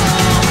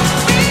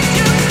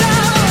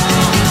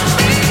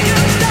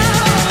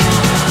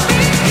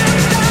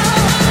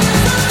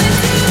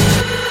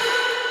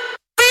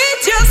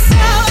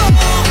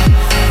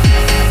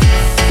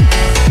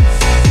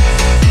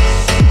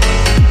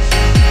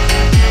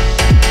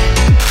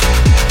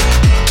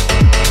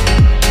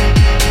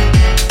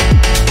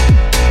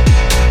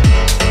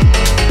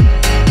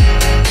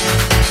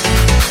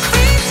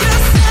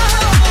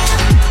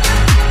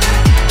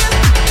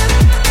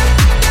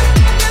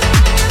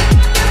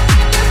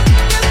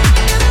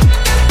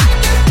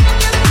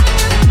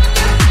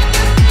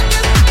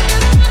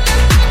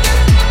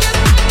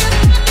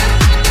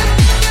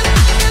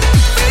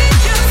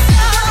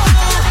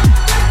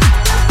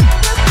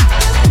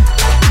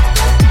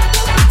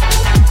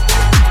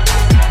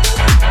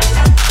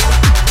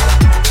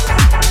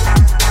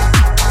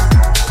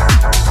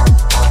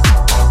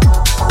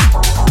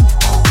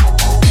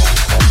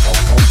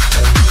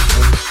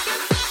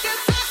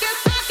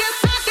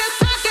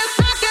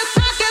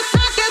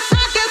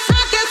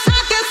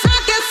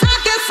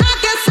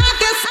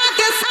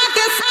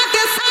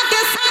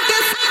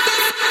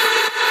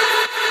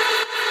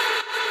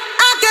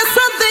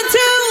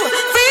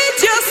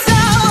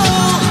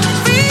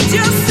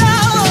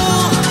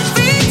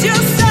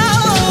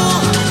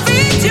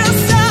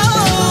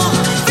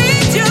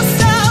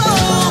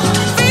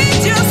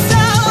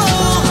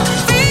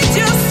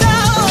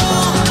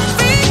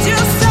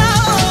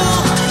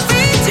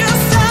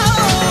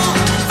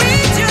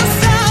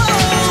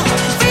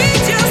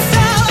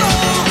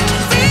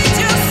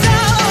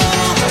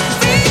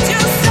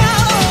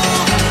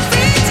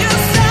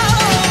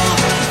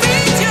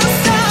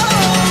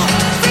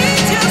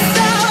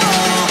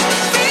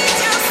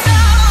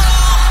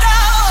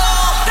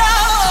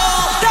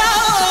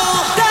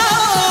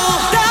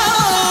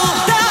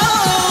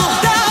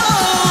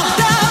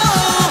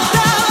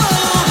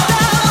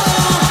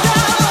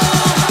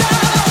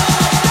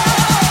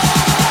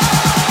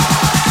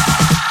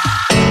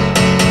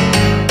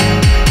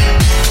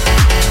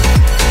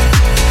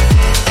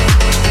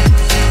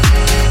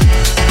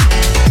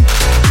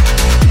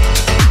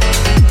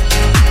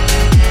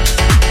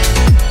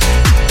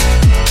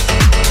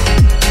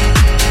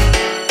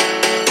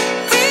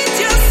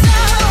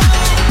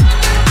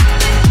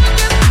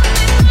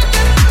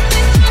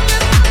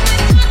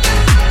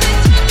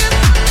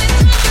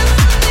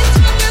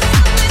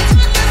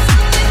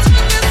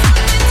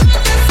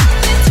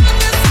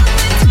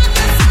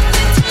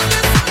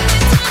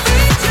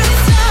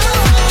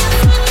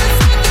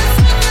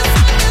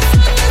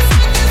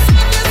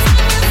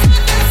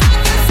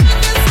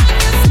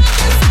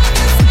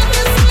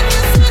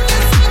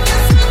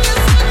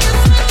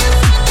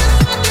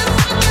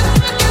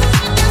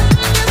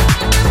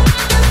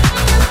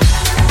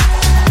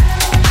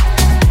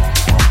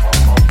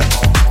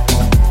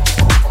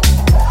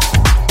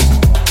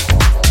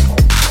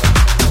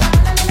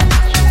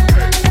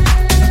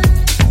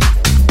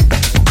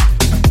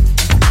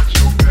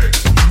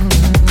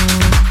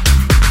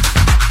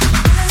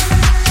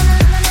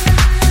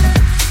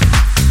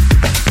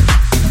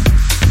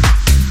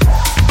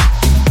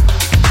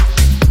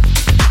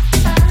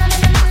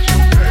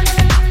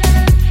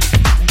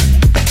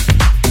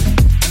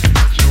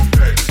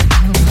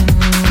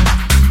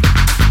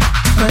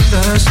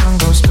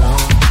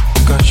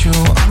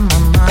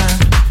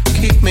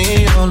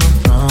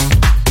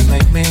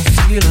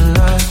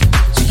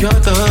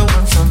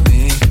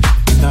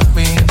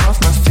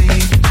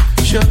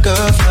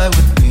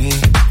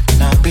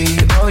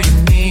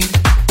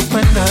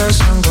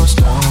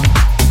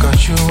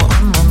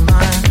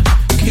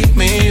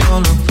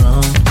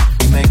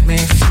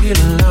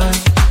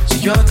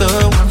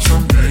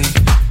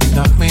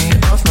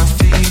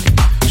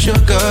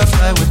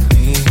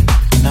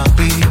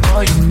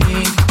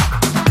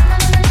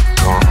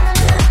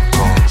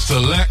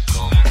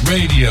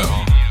Radio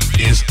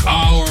is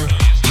our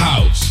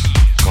house.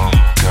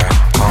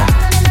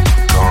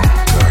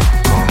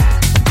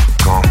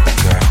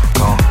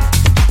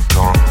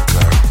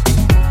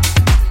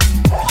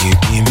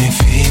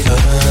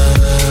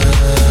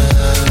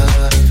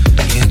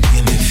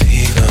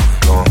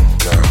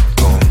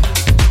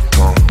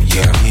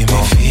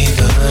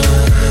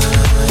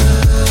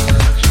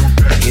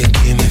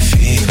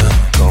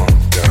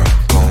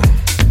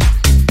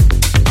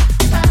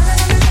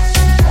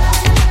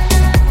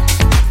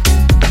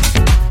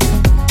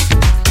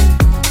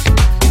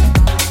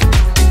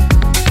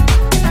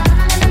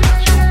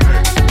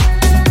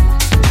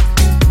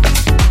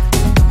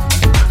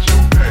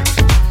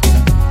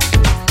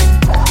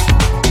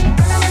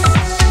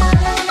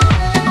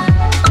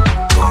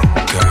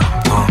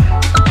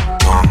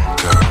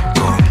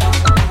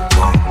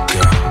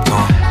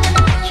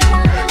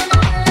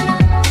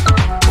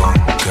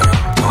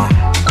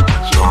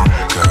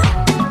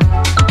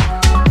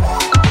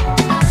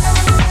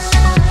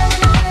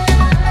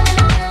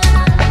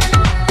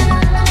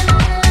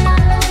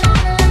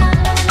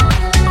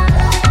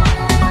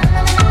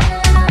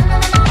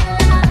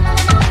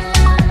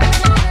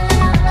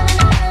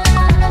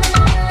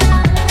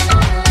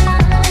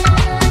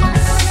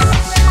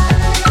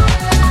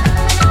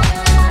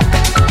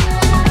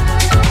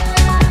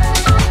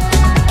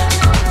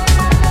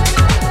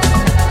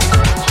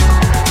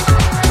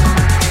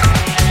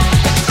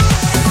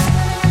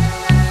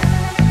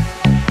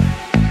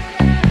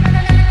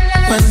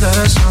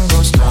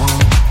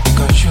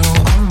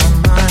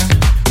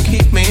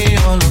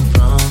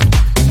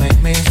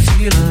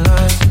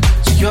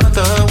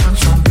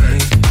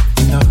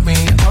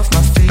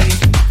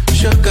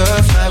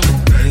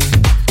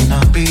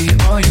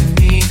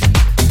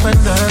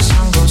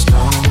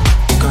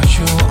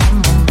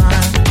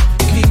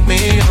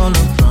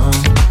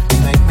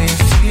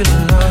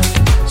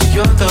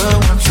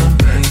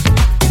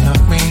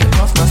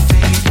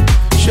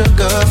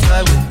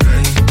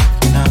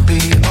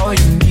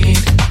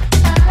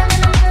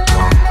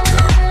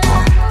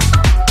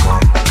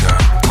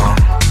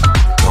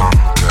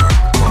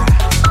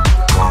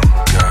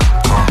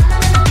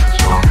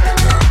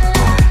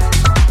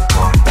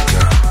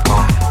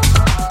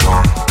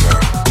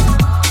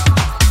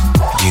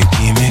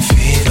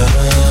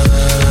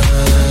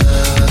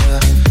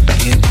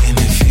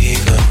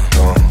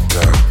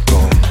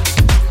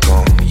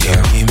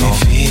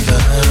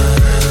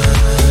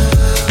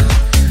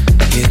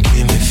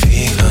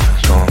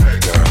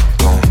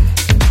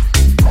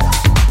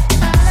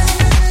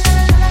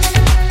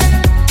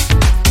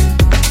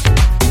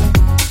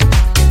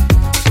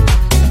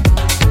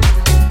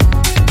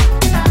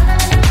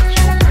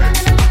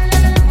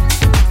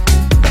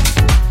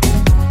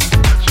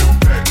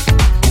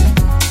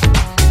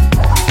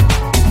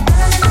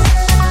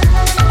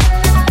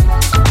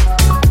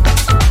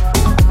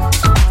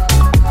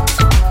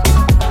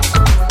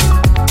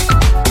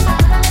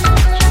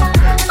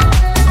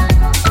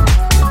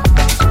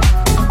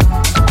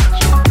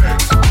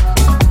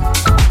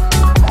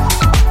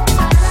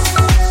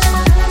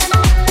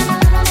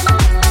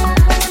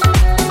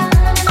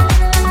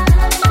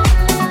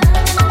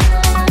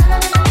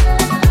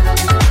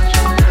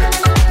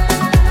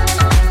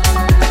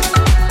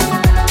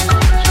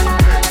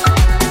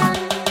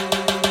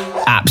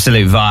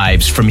 Absolute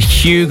vibes from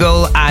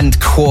Hugel and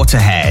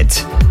Quarterhead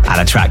and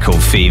a track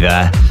called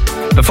Fever.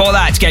 Before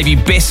that, gave you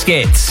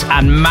Biscuits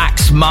and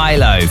Max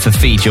Milo for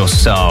Feed Your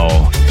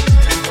Soul.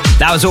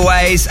 Now, as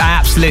always, I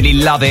absolutely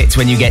love it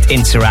when you get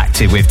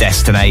interactive with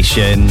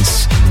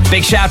Destinations.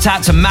 Big shout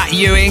out to Matt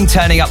Ewing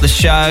turning up the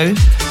show,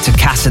 to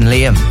Cass and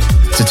Liam,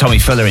 to Tommy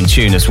Fuller in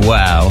tune as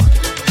well.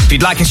 If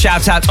you'd like a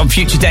shout out on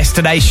future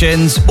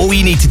Destinations, all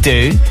you need to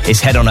do is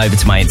head on over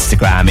to my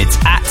Instagram. It's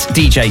at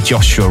DJ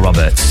Joshua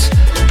Roberts.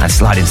 And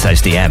slide into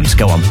those DMs.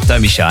 Go on,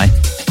 don't be shy.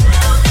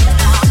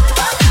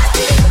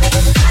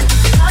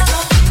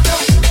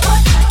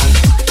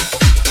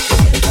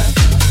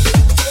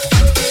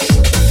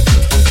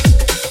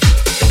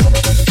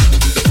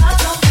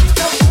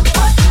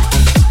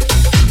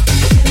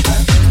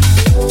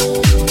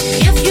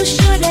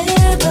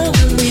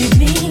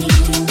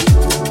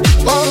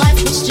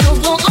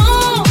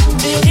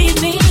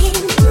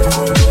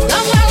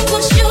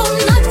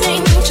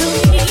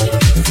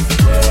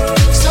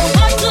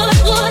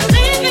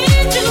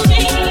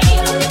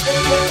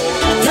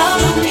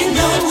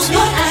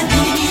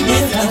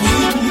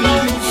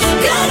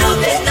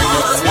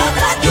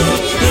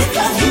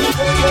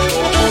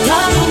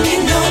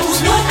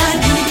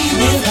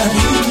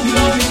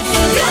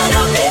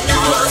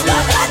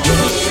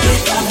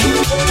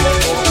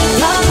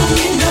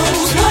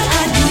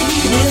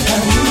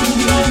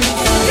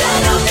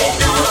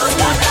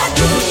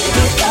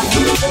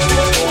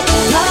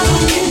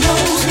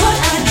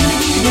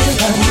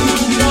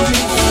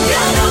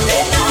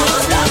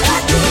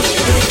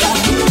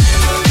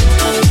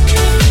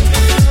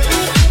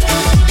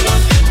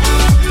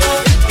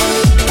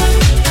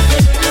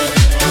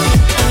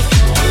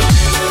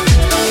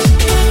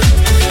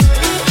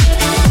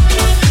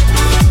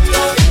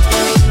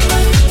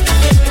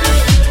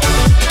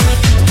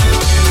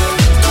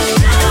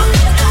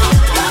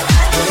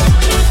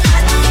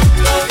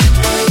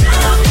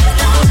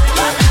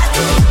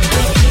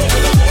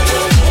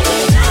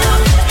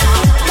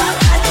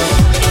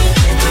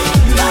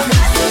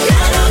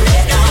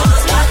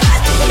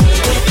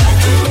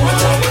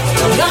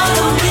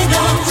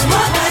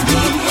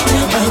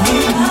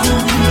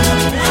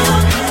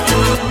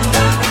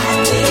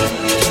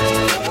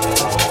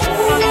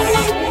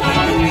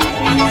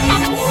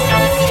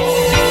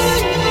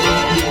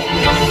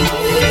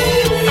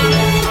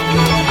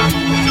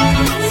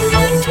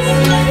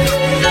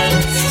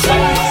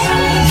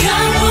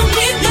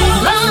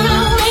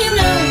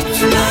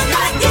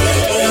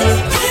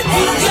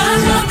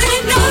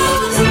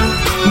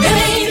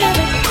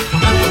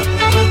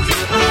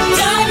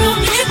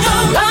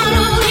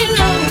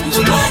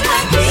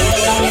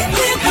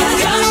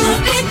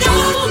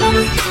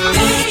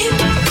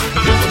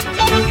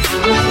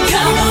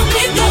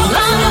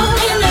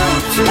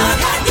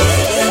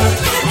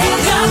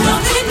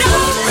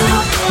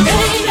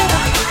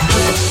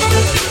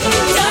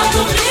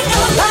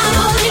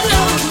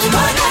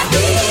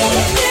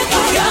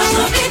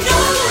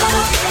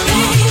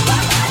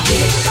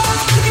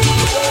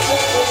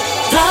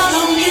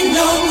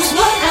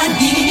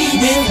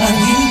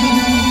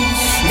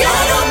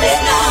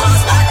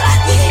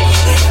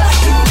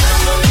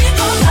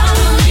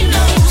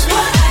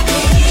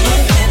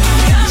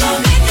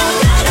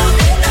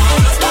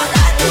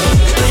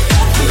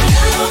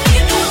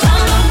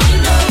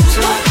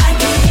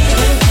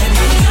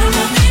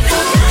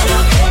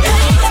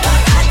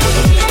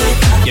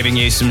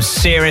 Some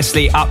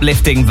seriously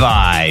uplifting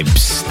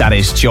vibes. That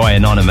is Joy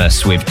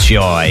Anonymous with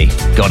Joy,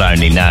 God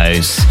Only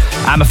Knows.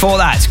 And before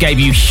that, gave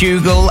you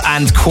Hugel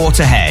and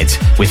Quarterhead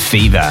with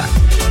Fever.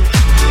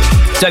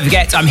 Don't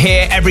forget, I'm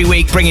here every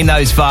week bringing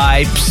those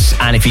vibes.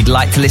 And if you'd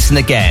like to listen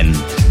again,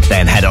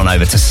 then head on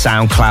over to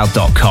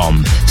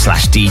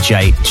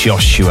soundcloud.com/DJ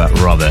Joshua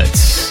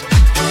Roberts.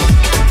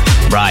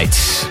 Right,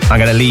 I'm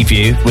going to leave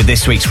you with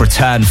this week's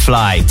return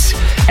flight.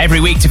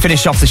 Every week to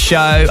finish off the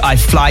show, I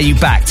fly you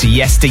back to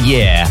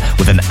yesteryear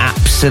with an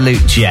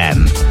absolute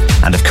gem.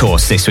 And of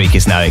course, this week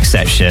is no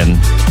exception.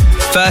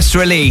 First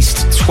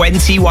released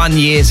 21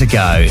 years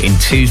ago in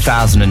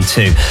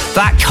 2002.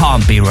 That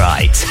can't be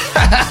right.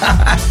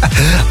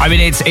 I mean,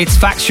 it's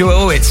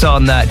factual. It's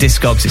on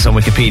Discogs. It's on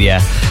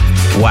Wikipedia.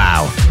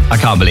 Wow, I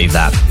can't believe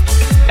that.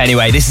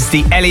 Anyway, this is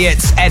the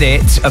Elliot's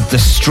edit of The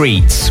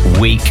Streets,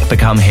 Weak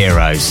Become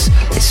Heroes.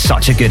 It's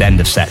such a good end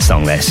of set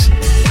song, this.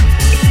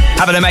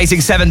 Have an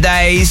amazing 7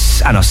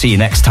 days, and I'll see you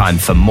next time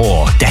for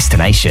more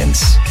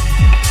Destinations.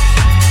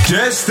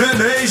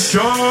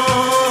 Destinations!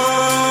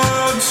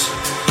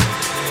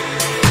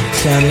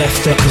 Turn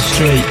left up the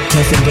street,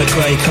 nothing but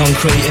grey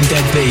concrete and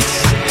dead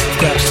beats.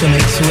 Grab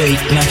something sweet,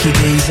 Mackie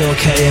D's or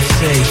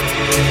KFC.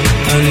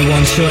 Only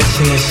one choice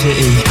in the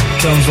city,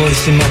 dumb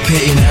voice in my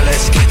pity. Now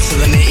let's get to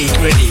the nitty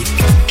gritty.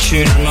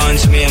 Tune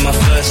reminds me of my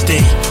first D.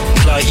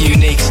 Like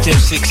unique, still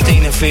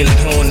 16 and feeling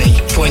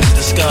horny. Point to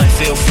the sky,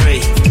 feel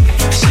free.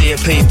 See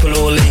people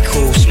all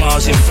equal,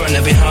 smiles in front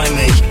and behind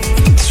me.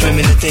 Swim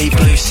in the deep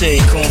blue sea,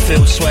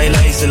 cornfields sway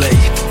lazily.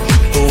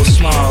 All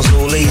smiles,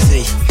 all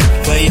easy.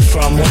 Where you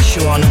from, what's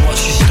you on and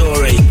what's your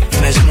story?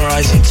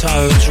 Mesmerising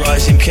tones,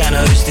 rising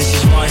pianos. This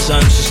is my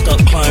zone, so stop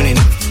cloning.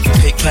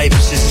 Pick paper,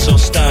 scissors or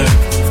stone.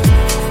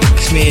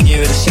 'Cause me and you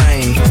are the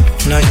same.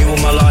 Known you all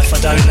my life, I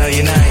don't know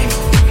your name.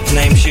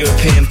 Name's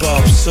European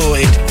Bob,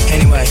 sorted.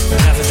 Anyway,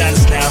 have a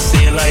dance now,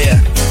 see you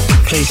later.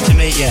 Pleased to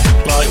meet ya,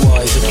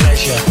 likewise, a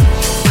pleasure.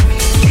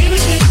 We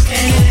were just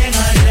standing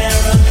right there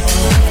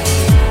alone.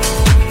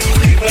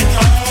 We went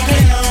on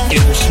and on.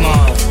 You all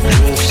smile, you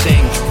all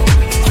sing.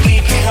 We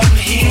become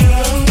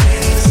heroes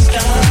when the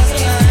stars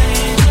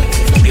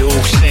align. You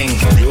all sing,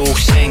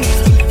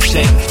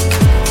 sing.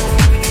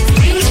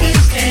 We were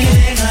just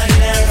standing right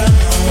there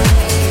alone.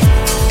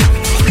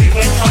 We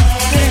went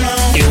on and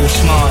on. You all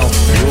smile,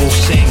 you all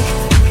sing.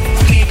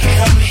 We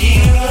become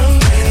heroes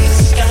when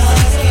the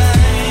stars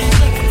align.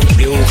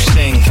 You all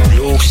sing,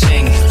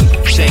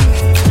 sing.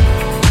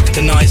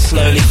 The night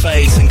slowly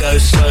fades and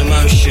goes slow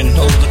motion.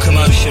 All the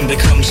commotion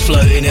becomes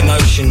floating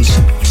emotions.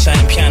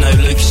 Same piano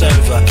loops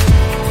over.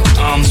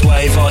 Arms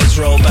wave, eyes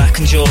roll back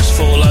and jaws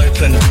fall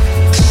open.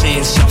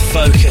 Seeing soft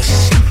focus.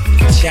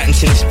 Chatting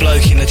to this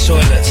bloke in the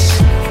toilets.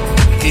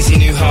 Dizzy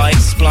new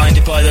heights,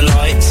 blinded by the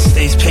lights.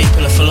 These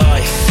people are for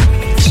life.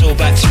 It's all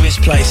back to his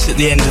place at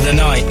the end of the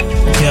night.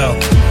 Yo,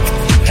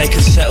 they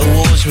could settle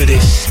wars with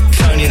this.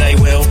 If only they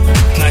will.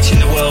 Imagine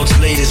the world's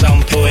leaders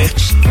on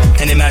poets.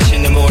 And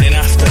imagine the morning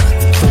after.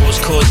 Wars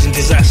causing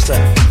disaster.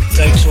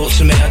 Don't talk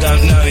to me, I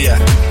don't know ya.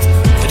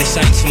 But this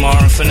ain't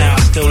tomorrow, and for now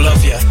I still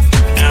love ya.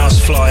 Hours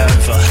fly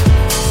over.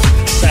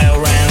 Sail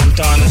round,